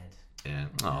gorilla's dead. Yeah.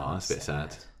 Oh, that's a bit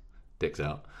sad. Dick's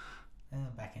out.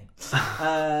 Back in.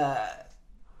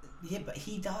 Yeah, but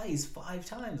he dies 5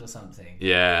 times or something.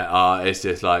 Yeah. It's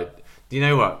just like, do you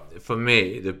know what? For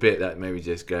me, the bit that made me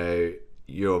just go,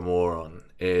 "You're a moron,"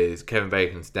 is Kevin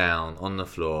Bacon's down on the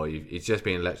floor. He's just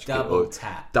been electrocuted.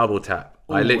 Double tap.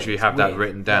 I literally have that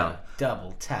written down.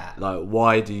 Double tap. Like,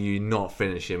 why do you not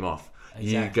finish him off? Exactly.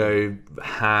 You go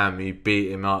ham, you beat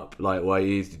him up, like, while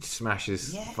you smash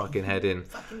his fucking head in.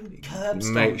 Fucking curb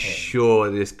Make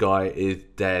sure this guy is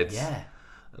dead. Yeah.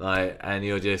 Like, and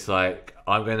you're just like,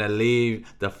 I'm gonna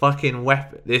leave the fucking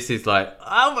weapon. This is like,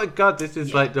 oh my god, this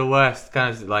is like the worst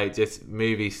kind of like just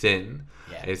movie sin.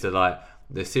 Yeah. It's like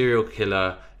the serial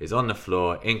killer is on the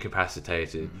floor,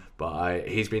 incapacitated, but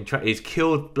he's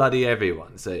killed bloody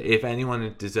everyone. So if anyone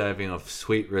is deserving of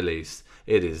sweet release,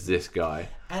 it is this guy.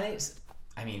 And it's,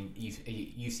 I mean,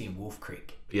 you've seen Wolf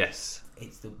Creek. Yes.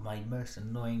 It's my most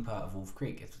annoying part of Wolf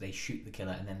Creek. If they shoot the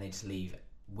killer and then they just leave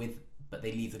but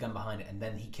they leave the gun behind it, and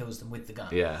then he kills them with the gun.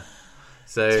 Yeah.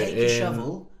 So take a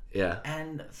shovel. Yeah.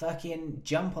 And fucking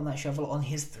jump on that shovel on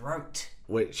his throat.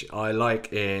 Which I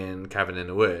like in Cabin in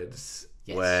the Woods.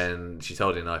 Yes. When she's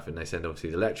holding a knife and they send obviously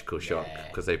the electrical shock,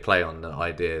 because they play on the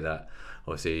idea that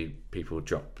obviously people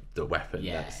drop the weapon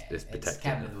that's protecting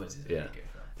Cabin in the Woods is a really good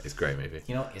film. It's a great movie.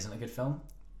 You know what isn't a good film?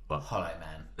 What? Hollow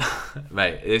Man.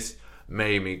 Mate, this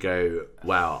made me go,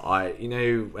 wow.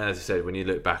 As I said, when you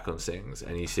look back on things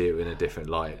and you see it in a different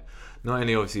light, not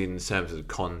only obviously in terms of the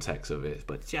context of it,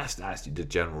 but just actually the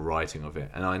general writing of it.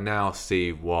 And I now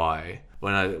see why,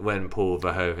 when Paul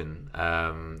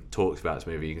Verhoeven talks about this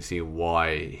movie, you can see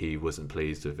why he wasn't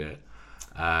pleased with it.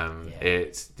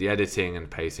 It's the editing and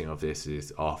pacing of this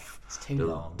is off. It's too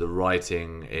long. The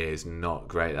writing is not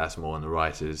great. That's more on the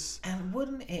writers. And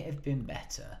wouldn't it have been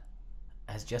better,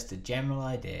 as just a general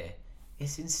idea,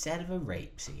 is instead of a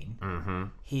rape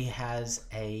scene, he has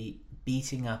a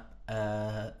beating up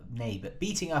a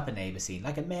neighbour scene,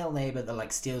 like a male neighbour that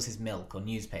like steals his milk or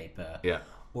newspaper. Yeah.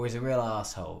 Or is a real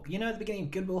asshole. You know, at the beginning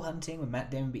of Good Will Hunting, when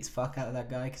Matt Damon beats fuck out of that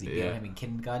guy because he beat on him in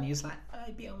kindergarten, he was like,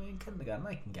 I beat on him in kindergarten,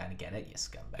 I can kind of get it, you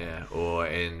scumbag. Yeah, or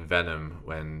in Venom,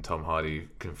 when Tom Hardy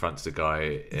confronts the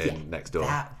guy next door.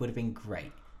 That would have been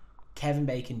great. Kevin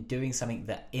Bacon doing something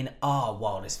that in our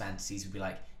wildest fantasies would be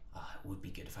like, it would be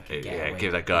good if I could get away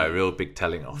give that guy a real big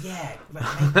telling off. Yeah,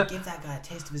 right, give that guy a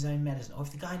taste of his own medicine. Or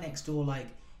if the guy next door, like,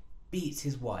 beats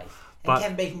his wife, and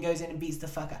Kevin Bacon goes in and beats the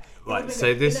fuck out. Right,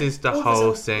 so this is the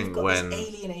whole thing we've got when... this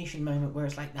alienation moment where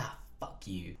it's like, fuck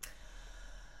you.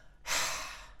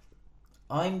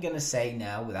 I'm going to say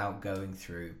now, without going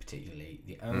through particularly,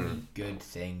 the only good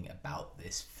thing about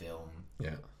this film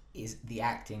is the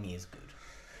acting is good.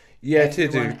 Yeah, to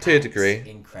a degree.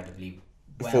 Incredibly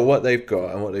well. For what they've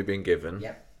got and what they've been given.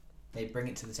 Yep. They bring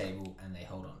it to the table and they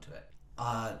hold on to it.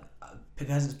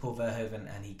 Because it's Paul Verhoeven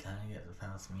and he kind of gets the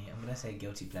power to me, I'm going to say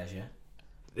guilty pleasure.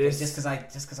 Just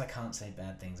because I can't say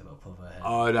bad things about Paul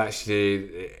Verhoeven. I'd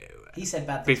actually... He said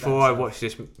bad things before I watched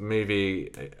this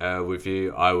movie with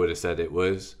you, I would have said it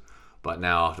was. But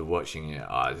now after watching it,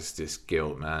 it's just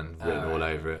guilt, man, written all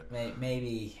over it.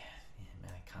 Maybe... Yeah,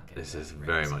 man, I can't get this is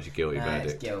very much a guilty verdict.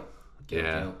 It's guilt.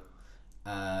 Guilt.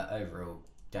 Overall,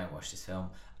 don't watch this film.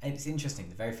 And it's interesting,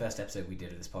 the very first episode we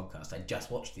did of this podcast, I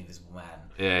just watched The Invisible Man.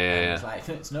 Yeah. It was like,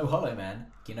 it's no Hollow Man.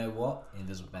 You know what? The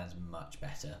Invisible Man's much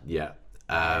better. Yeah.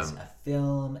 As a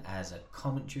film, as a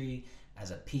commentary, as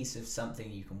a piece of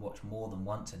something you can watch more than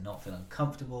once and not feel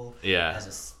uncomfortable. Yeah. As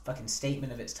a fucking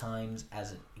statement of its times,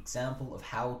 as an example of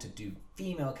how to do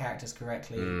female characters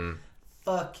correctly.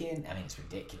 It's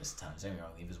ridiculous at times. Don't get me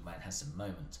wrong, The Invisible Man has some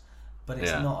moments. But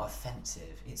it's not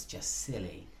offensive. It's just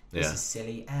silly. This is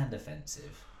silly and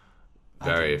offensive.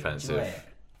 Very offensive.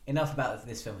 Enough about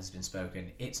this film has been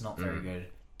spoken. It's not very good.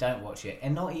 Don't watch it.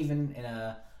 And not even in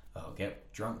a,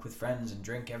 get drunk with friends and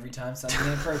drink every time something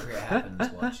inappropriate happens.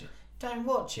 Watch it. Don't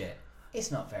watch it. It's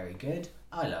not very good.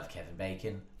 I love Kevin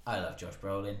Bacon. I love Josh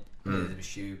Brolin. Elizabeth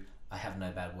Shue. I have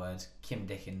no bad words. Kim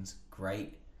Dickens.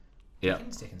 Great. Yeah.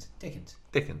 Dickens.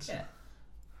 Yeah.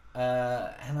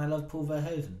 And I love Paul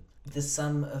Verhoeven. The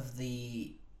sum of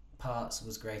the parts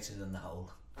was greater than the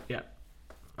whole. Yeah.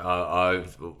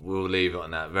 We'll leave it on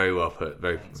that. Very well put.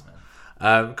 Thanks,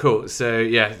 man. Cool. So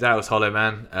that was Hollow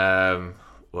Man.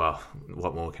 Well,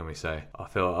 what more can we say? I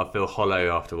feel hollow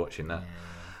after watching that.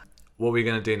 What are we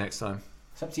going to do next time?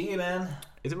 It's up to you, man.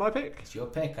 Is it my pick? It's your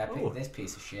pick. I picked this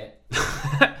piece of shit.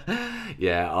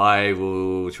 Yeah, I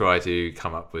will try to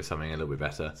come up with something a little bit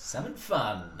better. Something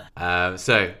fun.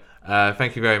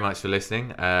 Thank you very much for listening.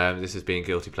 This has been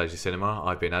Guilty Pleasure Cinema.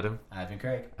 I've been Adam. I've been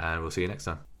Craig. And we'll see you next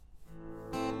time.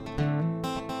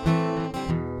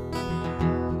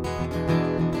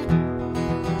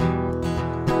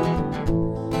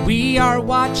 We are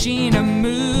watching a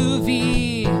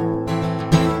movie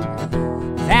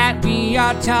that we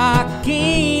are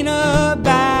talking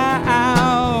about.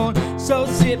 So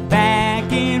sit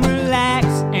back and relax,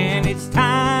 and it's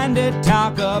time to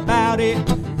talk about it.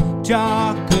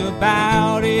 Talk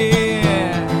about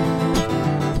it.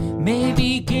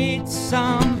 Maybe get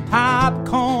some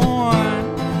popcorn,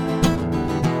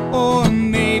 or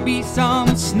maybe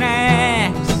some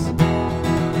snacks,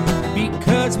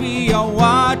 because we are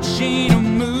watching a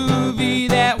movie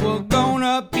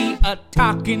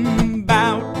talking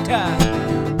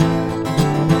about.